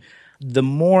depression. The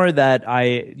more that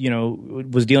I,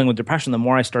 was dealing with depression, the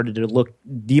more I started to look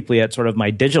deeply at sort of my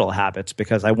digital habits,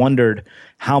 because I wondered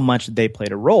how much they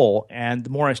played a role. And the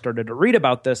more I started to read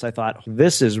about this, I thought,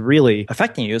 this is really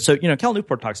affecting you. So, Cal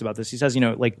Newport talks about this. He says,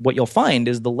 like, what you'll find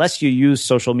is the less you use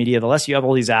social media, the less you have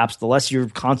all these apps, the less you're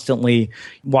constantly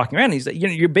walking around. He's,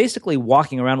 you're basically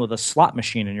walking around with a slot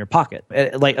machine in your pocket,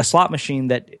 like a slot machine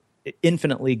that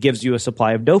infinitely gives you a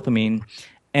supply of dopamine.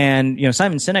 And,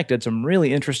 Simon Sinek did some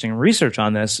really interesting research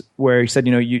on this, where he said,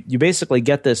 you basically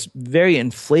get this very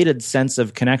inflated sense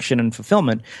of connection and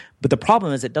fulfillment, but the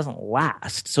problem is it doesn't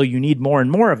last. So you need more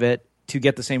and more of it to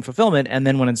get the same fulfillment. And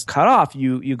then when it's cut off,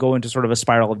 you go into sort of a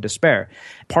spiral of despair.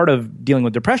 Part of dealing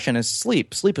with depression is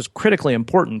sleep. Sleep is critically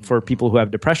important for people who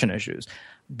have depression issues,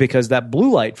 because that blue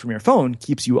light from your phone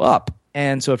keeps you up.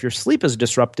 And so if your sleep is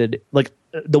disrupted, like,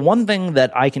 the one thing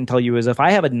that I can tell you is if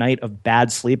I have a night of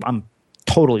bad sleep, I'm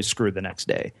totally screwed the next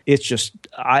day. It's just,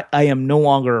 I am no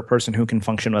longer a person who can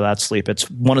function without sleep. It's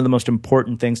one of the most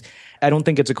important things. I don't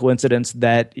think it's a coincidence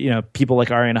that, people like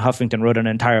Arianna Huffington wrote an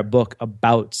entire book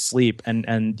about sleep.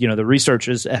 And the research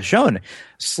has shown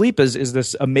sleep is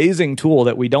this amazing tool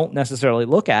that we don't necessarily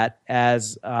look at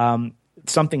as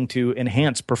something to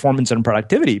enhance performance and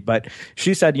productivity. But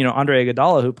she said, Andre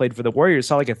Iguodala, who played for the Warriors,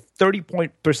 saw like a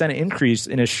 30% increase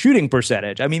in his shooting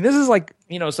percentage. I mean, this is like,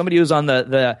 somebody who's on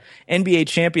the NBA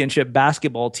championship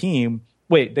basketball team.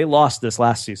 Wait, they lost this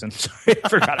last season. Sorry, I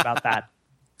forgot about that.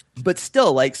 But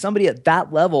still, like, somebody at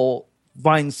that level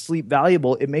finds sleep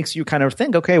valuable. It makes you kind of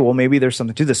think, okay, well, maybe there's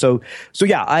something to this. So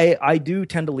yeah, I do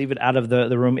tend to leave it out of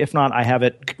the room. If not, I have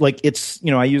it, like, it's,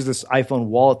 I use this iPhone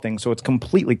wallet thing, so it's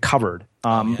completely covered.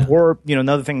 Or,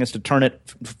 another thing is to turn it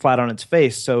flat on its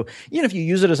face. So even if you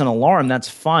use it as an alarm, that's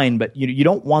fine, but you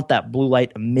don't want that blue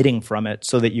light emitting from it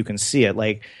so that you can see it.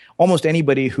 Like, almost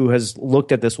anybody who has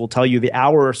looked at this will tell you the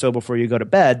hour or so before you go to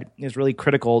bed is really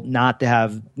critical not to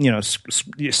have,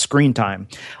 screen time.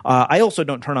 I also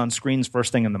don't turn on screens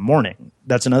first thing in the morning.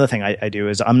 That's another thing I do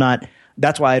is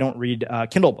that's why I don't read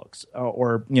Kindle books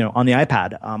or on the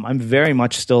iPad. I'm very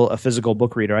much still a physical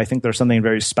book reader. I think there's something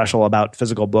very special about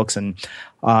physical books, and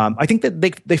I think that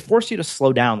they force you to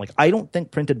slow down. Like, I don't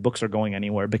think printed books are going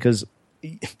anywhere, because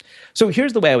so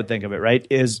here's the way I would think of it, right?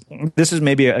 This is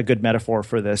maybe a good metaphor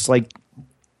for this. Like,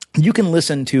 you can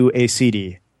listen to a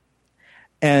CD,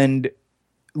 and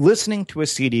listening to a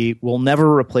CD will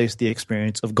never replace the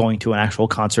experience of going to an actual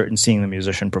concert and seeing the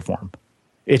musician perform.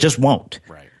 It just won't.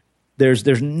 Right.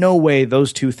 There's no way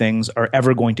those two things are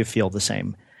ever going to feel the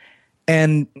same.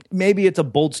 And maybe it's a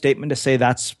bold statement to say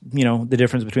that's, the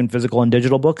difference between physical and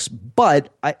digital books, but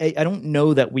I don't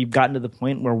know that we've gotten to the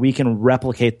point where we can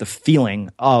replicate the feeling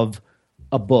of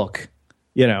a book,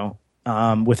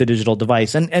 with a digital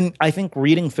device. And I think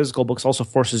reading physical books also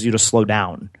forces you to slow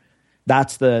down.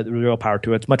 That's the real power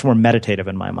to it. It's much more meditative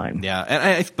in my mind. Yeah, and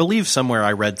I believe somewhere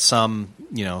I read some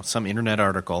internet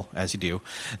article, as you do,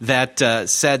 that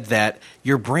said that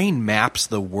your brain maps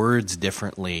the words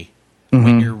differently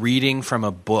when reading from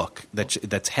a book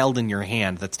that's held in your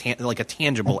hand, that's like a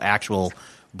tangible, actual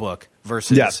book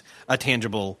versus a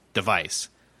tangible device.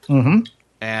 Mm-hmm.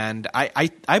 And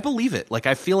I believe it. Like,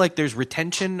 I feel like there's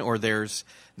retention or there's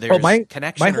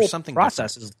connection or something. My whole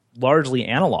process is largely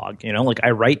analog. Like,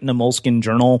 I write in a Moleskine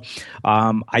journal.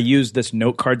 I use this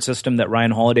note card system that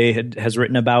Ryan Holiday has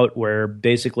written about, where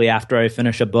basically after I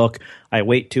finish a book, I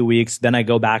wait 2 weeks, then I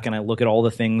go back and I look at all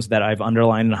the things that I've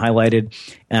underlined and highlighted,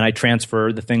 and I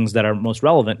transfer the things that are most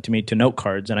relevant to me to note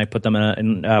cards, and I put them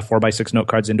in 4x6 note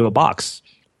cards into a box.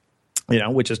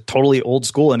 Which is totally old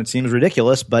school and it seems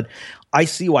ridiculous, but I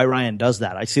see why Ryan does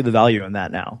that. I see the value in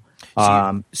that now.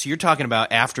 So you're talking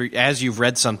about as you've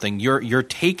read something, you're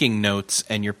taking notes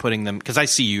and you're putting them, because I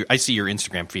see your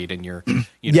Instagram feed and you're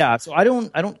yeah. So I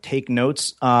don't take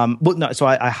notes. So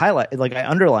I highlight, like, I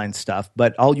underline stuff,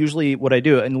 but I'll usually, what I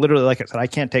do, and literally, like I said, I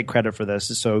can't take credit for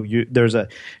this. So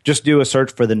just do a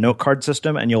search for the note card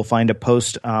system and you'll find a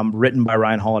post written by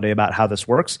Ryan Holiday about how this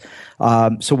works.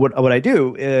 So what I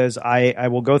do is I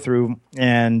will go through,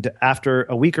 and after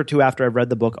a week or two after I've read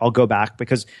the book, I'll go back,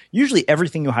 because usually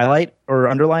everything you highlight or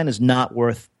underline is not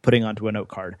worth putting onto a note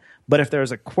card. But if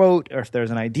there's a quote, or if there's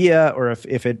an idea, or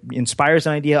if it inspires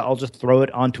an idea, I'll just throw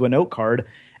it onto a note card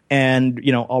and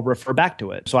I'll refer back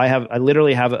to it. So I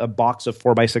literally have a box of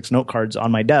 4x6 note cards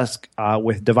on my desk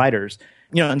with dividers.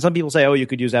 And some people say, oh, you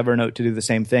could use Evernote to do the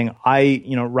same thing.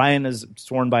 Ryan is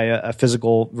sworn by a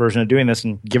physical version of doing this,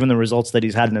 and given the results that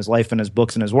he's had in his life and his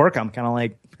books and his work, I'm kind of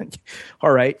like,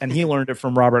 all right. And he learned it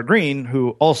from Robert Greene,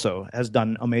 who also has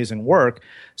done amazing work.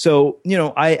 So,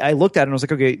 I looked at it and I was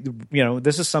like, okay,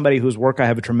 this is somebody whose work I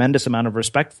have a tremendous amount of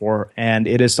respect for, and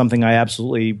it is something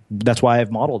that's why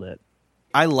I've modeled it.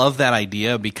 I love that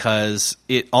idea, because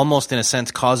it almost, in a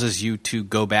sense, causes you to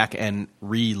go back and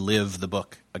relive the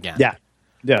book again.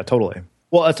 Yeah, totally.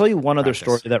 Well, I'll tell you one other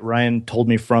story that Ryan told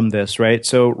me from this, right?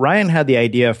 So Ryan had the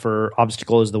idea for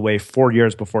Obstacle is the Way 4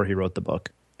 years before he wrote the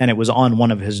book, and it was on one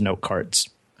of his note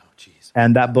cards. Oh, jeez.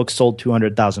 And that book sold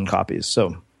 200,000 copies.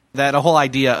 So that whole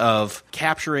idea of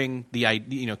capturing the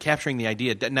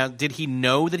idea. Now, did he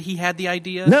know that he had the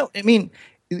idea? No, I mean,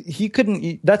 he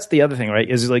couldn't. That's the other thing, right?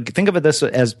 Is like, think of it this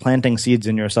as planting seeds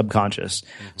in your subconscious.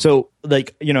 Mm-hmm. So,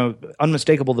 like,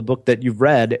 Unmistakable, the book that you've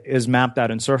read, is mapped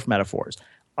out in surf metaphors.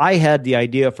 I had the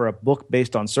idea for a book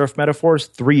based on surf metaphors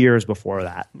 3 years before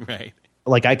that. Right.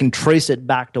 Like, I can trace it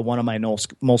back to one of my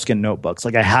Moleskine notebooks.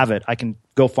 Like, I have it. I can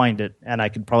go find it, and I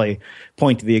could probably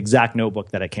point to the exact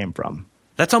notebook that it came from.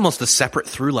 That's almost a separate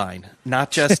through line,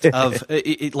 not just of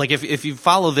like, if you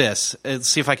follow this, let's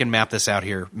see if I can map this out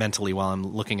here mentally while I'm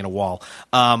looking at a wall.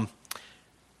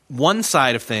 One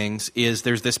side of things is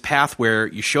there's this path where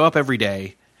you show up every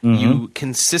day, you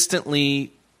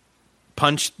consistently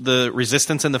punch the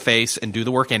resistance in the face and do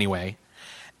the work anyway.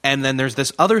 And then there's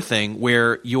this other thing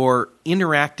where you're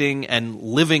interacting and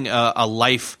living a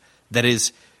life that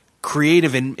is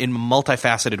creative in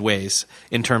multifaceted ways,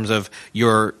 in terms of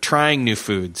you're trying new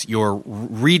foods, you're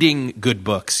reading good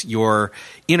books, you're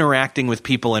interacting with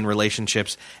people and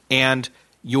relationships, and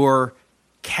you're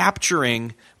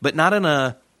capturing, but not in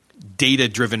a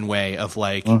data-driven way of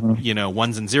like,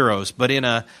 ones and zeros, but in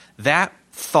that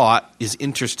thought is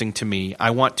interesting to me. I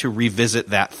want to revisit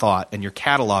that thought, and you're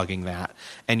cataloging that,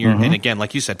 and and again,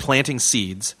 like you said, planting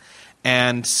seeds.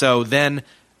 And so then,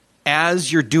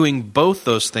 as you're doing both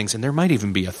those things, and there might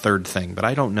even be a third thing, but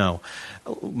I don't know.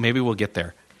 Maybe we'll get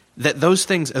there. That those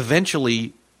things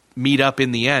eventually meet up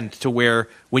in the end to where,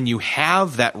 when you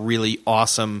have that really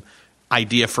awesome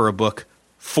idea for a book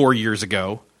 4 years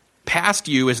ago, past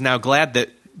you is now glad that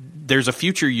there's a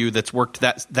future you that's worked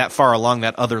that far along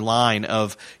that other line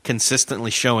of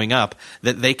consistently showing up,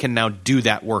 that they can now do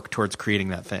that work towards creating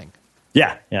that thing.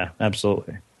 Yeah,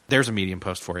 absolutely. There's a Medium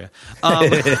post for you.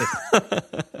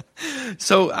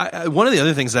 So one of the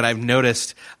other things that I've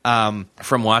noticed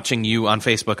from watching you on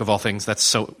Facebook, of all things, that's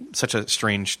such a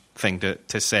strange thing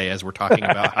to say as we're talking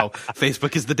about how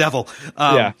Facebook is the devil,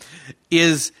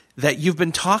 is that you've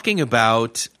been talking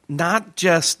about not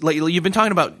just like you've been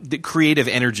talking about the creative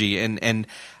energy and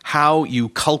how you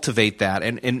cultivate that,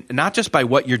 and not just by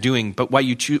what you're doing, but what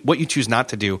you choose not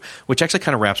to do, which actually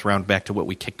kind of wraps around back to what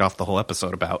we kicked off the whole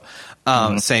episode about,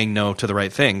 saying no to the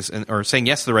right things, or saying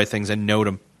yes to the right things and no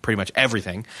to pretty much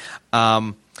everything.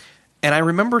 And I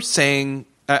remember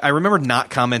not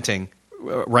commenting,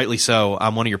 rightly so,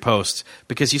 on one of your posts,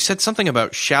 because you said something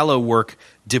about shallow work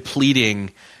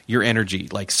depleting your energy,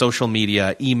 like social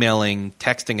media, emailing,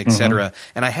 texting, etc.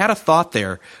 And I had a thought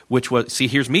there, which was,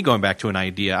 here's me going back to an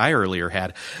idea I earlier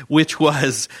had, which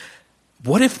was,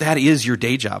 what if that is your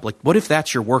day job? Like, what if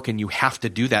that's your work and you have to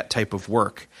do that type of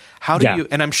work? How do you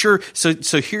 – and I'm sure – so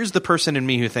here's the person in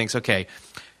me who thinks, okay,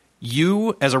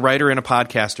 you as a writer and a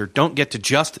podcaster don't get to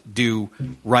just do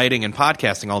writing and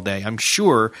podcasting all day. I'm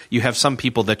sure you have some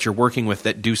people that you're working with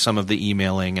that do some of the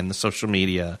emailing and the social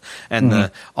media and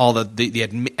the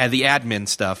admin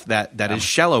stuff that is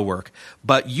shallow work.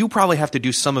 But you probably have to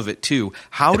do some of it too.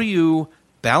 How do you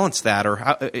balance that?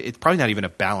 Or it's probably not even a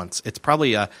balance. It's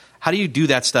probably how do you do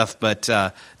that stuff but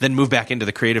then move back into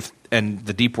the creative and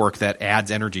the deep work that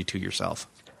adds energy to yourself?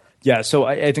 Yeah, so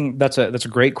I think that's a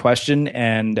great question,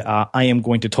 and I am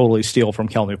going to totally steal from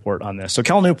Cal Newport on this. So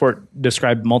Cal Newport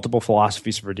described multiple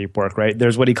philosophies for deep work, right?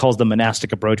 There's what he calls the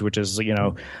monastic approach, which is,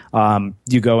 you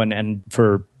go and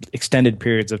for extended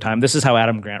periods of time. This is how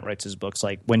Adam Grant writes his books.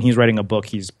 Like when he's writing a book,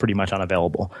 he's pretty much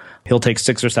unavailable. He'll take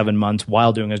 6 or 7 months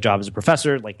while doing his job as a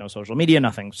professor, like no social media,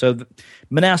 nothing. So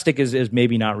monastic is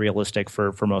maybe not realistic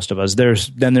for most of us.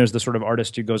 There's the sort of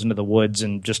artist who goes into the woods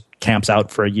and just camps out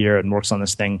for a year and works on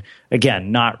this thing.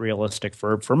 Again, not realistic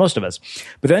for most of us.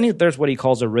 But then there's what he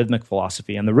calls a rhythmic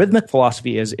philosophy. And the rhythmic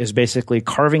philosophy is basically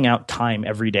carving out time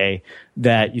every day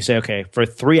that you say, okay, for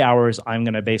 3 hours, I'm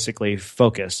going to basically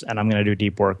focus and I'm going to do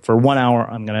deep work. For 1 hour,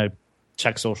 I'm going to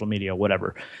check social media,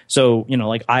 whatever. So,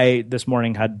 like I this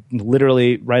morning had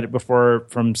literally right before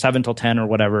from 7 till 10 or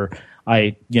whatever,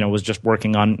 I, was just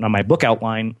working on my book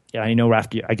outline. I know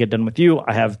after I get done with you,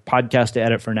 I have podcast to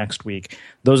edit for next week.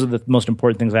 Those are the most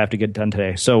important things I have to get done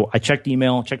today. So I checked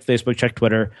email, checked Facebook, checked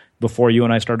Twitter. Before you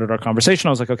and I started our conversation,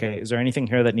 I was like, okay, is there anything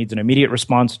here that needs an immediate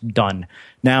response? Done.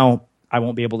 Now, I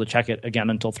won't be able to check it again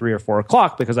until 3 or 4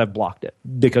 o'clock because I've blocked it.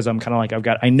 Because I'm kind of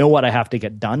like, I know what I have to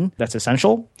get done. That's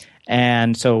essential.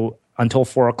 And so until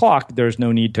 4 o'clock, there's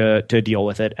no need to deal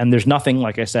with it. And there's nothing,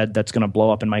 like I said, that's going to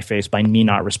blow up in my face by me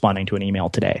not responding to an email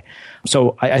today.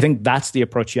 So I think that's the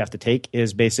approach you have to take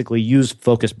is basically use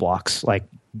focus blocks.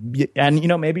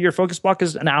 And maybe your focus block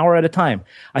is an hour at a time.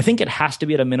 I think it has to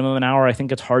be at a minimum an hour. I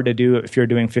think it's hard to do if you're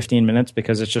doing 15 minutes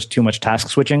because it's just too much task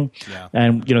switching. Yeah.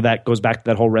 And that goes back to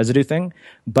that whole residue thing.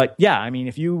 But yeah, I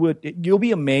mean, you'll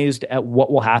be amazed at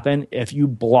what will happen if you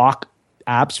block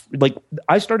apps. Like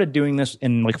I started doing this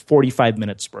in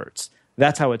 45-minute spurts.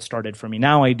 That's how it started for me.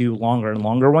 Now I do longer and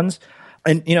longer ones.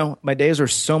 And my days are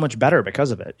so much better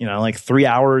because of it. 3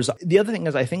 hours. The other thing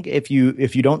is I think if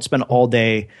you don't spend all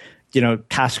day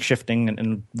task shifting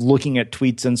and looking at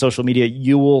tweets and social media,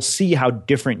 you will see how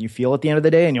different you feel at the end of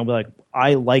the day. And you'll be like,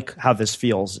 I like how this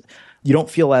feels. You don't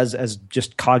feel as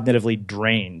just cognitively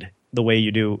drained the way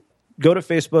you do. Go to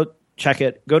Facebook, check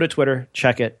it. Go to Twitter,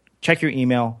 check it. Check your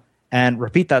email and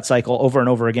repeat that cycle over and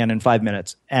over again in 5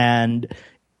 minutes. And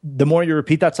the more you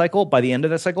repeat that cycle, by the end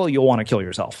of that cycle, you'll want to kill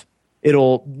yourself.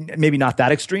 It'll maybe not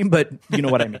that extreme, but you know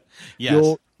what I mean.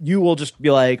 Yes. You will just be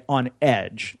on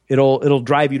edge. It'll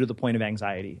drive you to the point of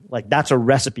anxiety. That's a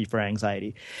recipe for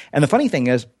anxiety. And the funny thing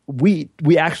is we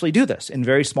actually do this in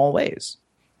very small ways.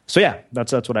 So yeah,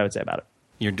 that's what I would say about it.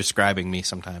 You're describing me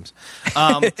sometimes.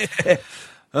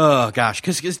 Oh gosh,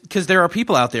 because there are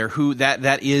people out there who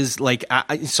that is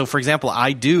so for example,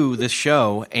 I do this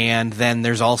show and then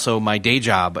there's also my day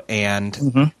job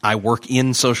and I work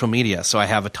in social media. So I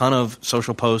have a ton of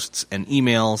social posts and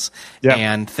emails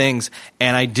and things.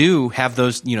 And I do have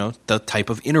those, the type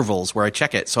of intervals where I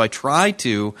check it. So I try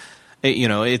to,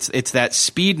 it's that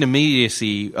speed and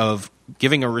immediacy of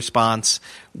giving a response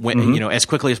when, as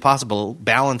quickly as possible,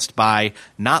 balanced by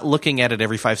not looking at it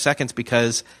every 5 seconds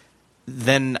because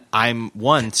then I'm,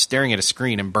 one, staring at a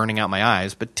screen and burning out my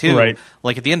eyes, but two, at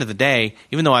the end of the day,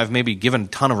 even though I've maybe given a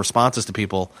ton of responses to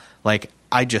people,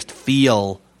 I just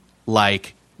feel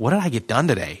like, what did I get done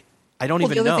today? I don't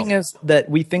even know. The other thing is that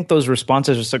we think those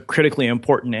responses are so critically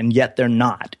important, and yet they're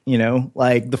not.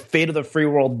 The fate of the free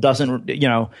world doesn't,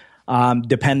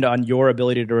 depend on your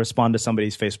ability to respond to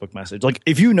somebody's Facebook message.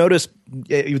 If you notice,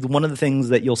 one of the things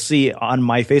that you'll see on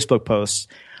my Facebook posts,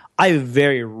 I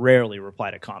very rarely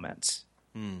reply to comments.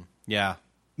 Yeah.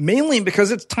 Mainly because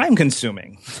it's time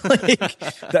consuming.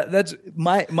 That's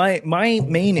my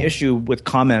main issue with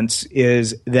comments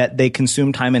is that they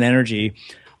consume time and energy.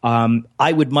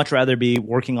 I would much rather be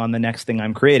working on the next thing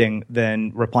I'm creating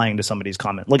than replying to somebody's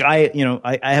comment. I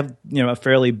have, a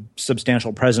fairly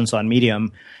substantial presence on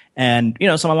Medium. And,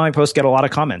 some of my posts get a lot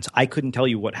of comments. I couldn't tell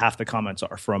you what half the comments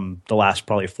are from the last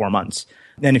probably 4 months.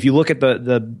 And if you look at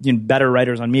the better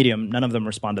writers on Medium, none of them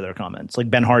respond to their comments.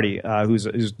 Like Ben Hardy, who's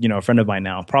a friend of mine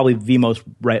now, probably the most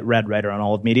read writer on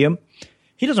all of Medium.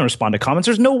 He doesn't respond to comments.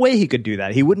 There's no way he could do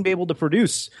that. He wouldn't be able to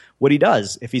produce what he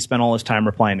does if he spent all his time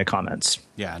replying to comments.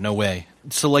 Yeah, no way.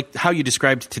 So like how you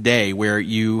described today, where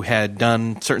you had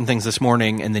done certain things this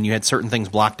morning and then you had certain things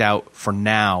blocked out for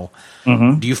now,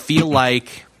 do you feel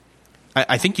like,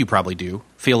 I think you probably do,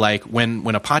 feel like when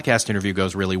a podcast interview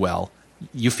goes really well,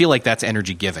 you feel like that's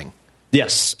energy giving?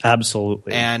 Yes,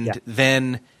 absolutely. And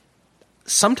then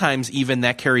sometimes even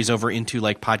that carries over into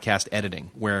like podcast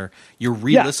editing, where you're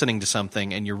re-listening to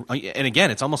something and and again,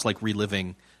 it's almost like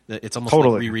reliving. It's almost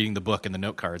like rereading the book and the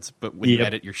note cards, but when you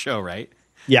edit your show, right?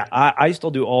 Yeah, I still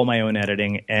do all my own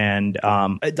editing, and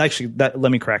actually,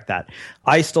 let me correct that.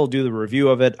 I still do the review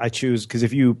of it. I choose, because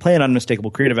if you play an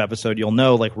Unmistakable Creative episode, you'll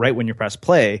know, like right when you press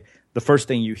play, the first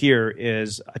thing you hear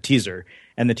is a teaser.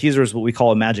 And the teaser is what we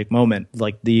call a magic moment,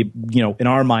 like in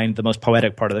our mind, the most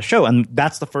poetic part of the show. And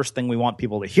that's the first thing we want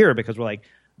people to hear, because we're like,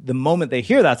 the moment they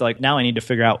hear that, they're like, now I need to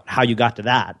figure out how you got to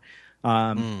that.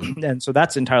 And so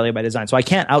that's entirely by design. So I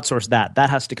can't outsource that. That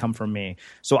has to come from me.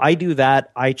 So I do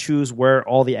that. I choose where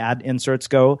all the ad inserts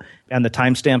go and the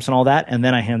timestamps and all that. And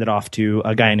then I hand it off to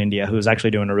a guy in India who's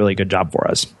actually doing a really good job for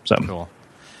us. So cool.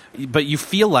 But you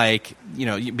feel like,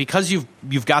 because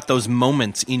you've got those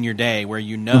moments in your day where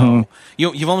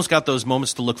you've almost got those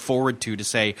moments to look forward to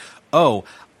say, oh,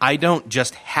 I don't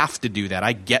just have to do that.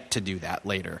 I get to do that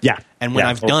later. Yeah. And when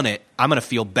I've done it, I'm going to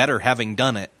feel better having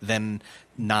done it than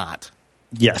not.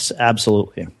 Yes,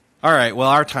 absolutely. All right. Well,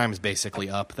 our time is basically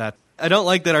up. I don't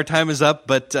like that our time is up,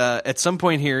 but at some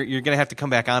point here, you're going to have to come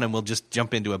back on and we'll just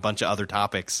jump into a bunch of other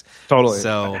topics. Totally.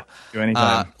 So do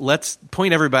anytime. Let's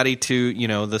point everybody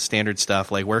to, the standard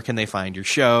stuff, like where can they find your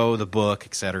show, the book,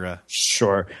 etc.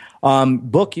 Sure.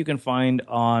 Book you can find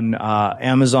on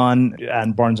Amazon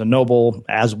and Barnes & Noble,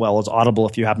 as well as Audible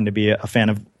if you happen to be a fan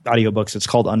of audiobooks. It's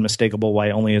called Unmistakable: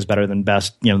 Why Only is Better Than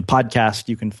Best. The podcast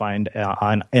you can find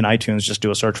in iTunes. Just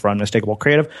do a search for Unmistakable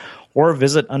Creative or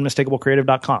visit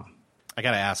unmistakablecreative.com. I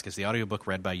got to ask, is the audiobook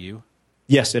read by you?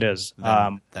 Yes, it is.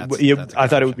 That's I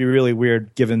thought it would be really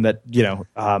weird, given that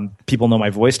people know my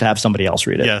voice, to have somebody else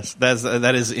read it. Yes,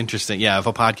 that is interesting. Yeah, if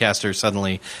a podcaster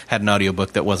suddenly had an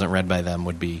audiobook that wasn't read by them,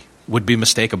 would be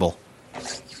mistakable.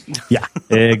 Yeah,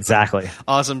 exactly.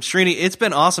 Awesome. Srini, it's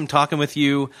been awesome talking with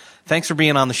you. Thanks for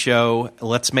being on the show.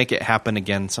 Let's make it happen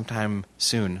again sometime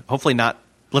soon. Hopefully not.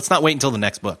 Let's not wait until the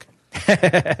next book.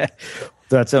 That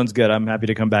sounds good. I'm happy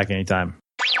to come back anytime.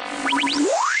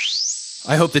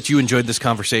 I hope that you enjoyed this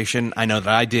conversation. I know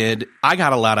that I did. I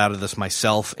got a lot out of this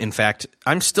myself. In fact,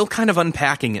 I'm still kind of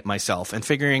unpacking it myself and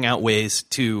figuring out ways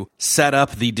to set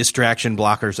up the distraction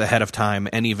blockers ahead of time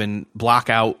and even block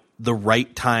out the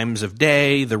right times of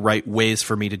day, the right ways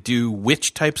for me to do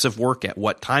which types of work at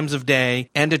what times of day,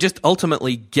 and to just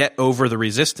ultimately get over the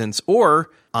resistance,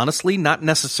 or honestly, not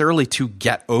necessarily to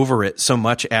get over it so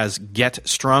much as get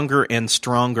stronger and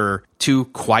stronger to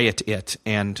quiet it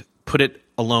and put it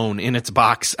alone in its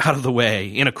box, out of the way,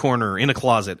 in a corner, in a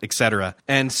closet, etc.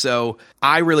 And so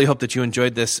I really hope that you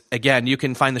enjoyed this. Again, you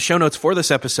can find the show notes for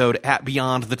this episode at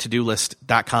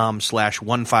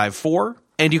beyondthetodolist.com/154.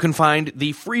 And you can find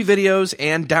the free videos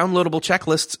and downloadable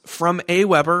checklists from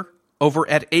Aweber over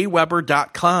at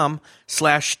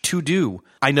aweber.com/to-do.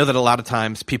 I know that a lot of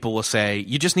times people will say,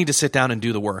 you just need to sit down and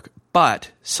do the work.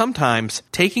 But sometimes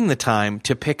taking the time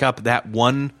to pick up that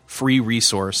one free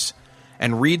resource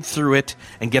and read through it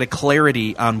and get a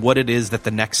clarity on what it is that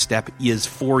the next step is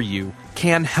for you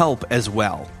can help as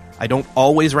well. I don't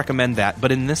always recommend that,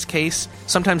 but in this case,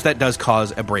 sometimes that does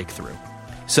cause a breakthrough.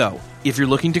 So, if you're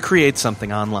looking to create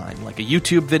something online, like a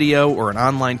YouTube video or an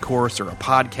online course or a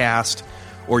podcast,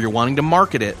 or you're wanting to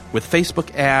market it with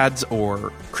Facebook ads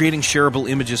or creating shareable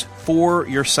images for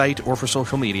your site or for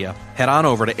social media, head on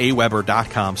over to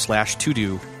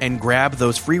aweber.com/to-do and grab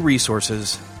those free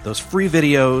resources, those free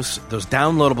videos, those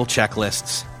downloadable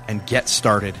checklists, and get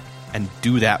started and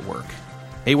do that work.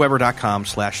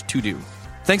 aweber.com/to-do.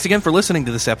 Thanks again for listening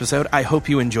to this episode. I hope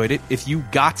you enjoyed it. If you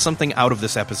got something out of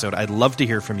this episode, I'd love to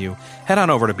hear from you. Head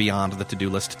on over to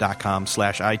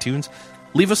beyondthetodolist.com/iTunes.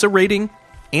 Leave us a rating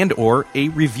and or a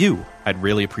review. I'd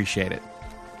really appreciate it.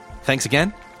 Thanks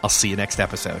again. I'll see you next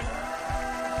episode.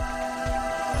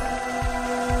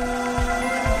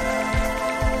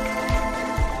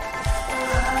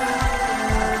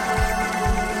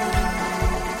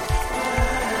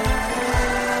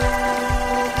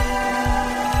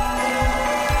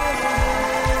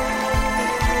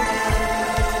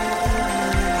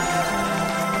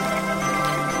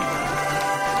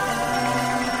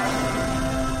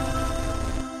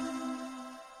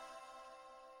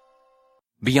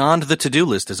 Beyond the To-Do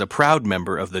List is a proud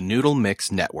member of the Noodle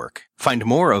Mix Network. Find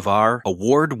more of our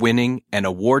award-winning and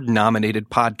award-nominated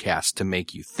podcasts to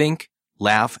make you think,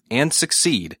 laugh, and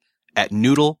succeed at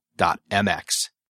noodle.mx.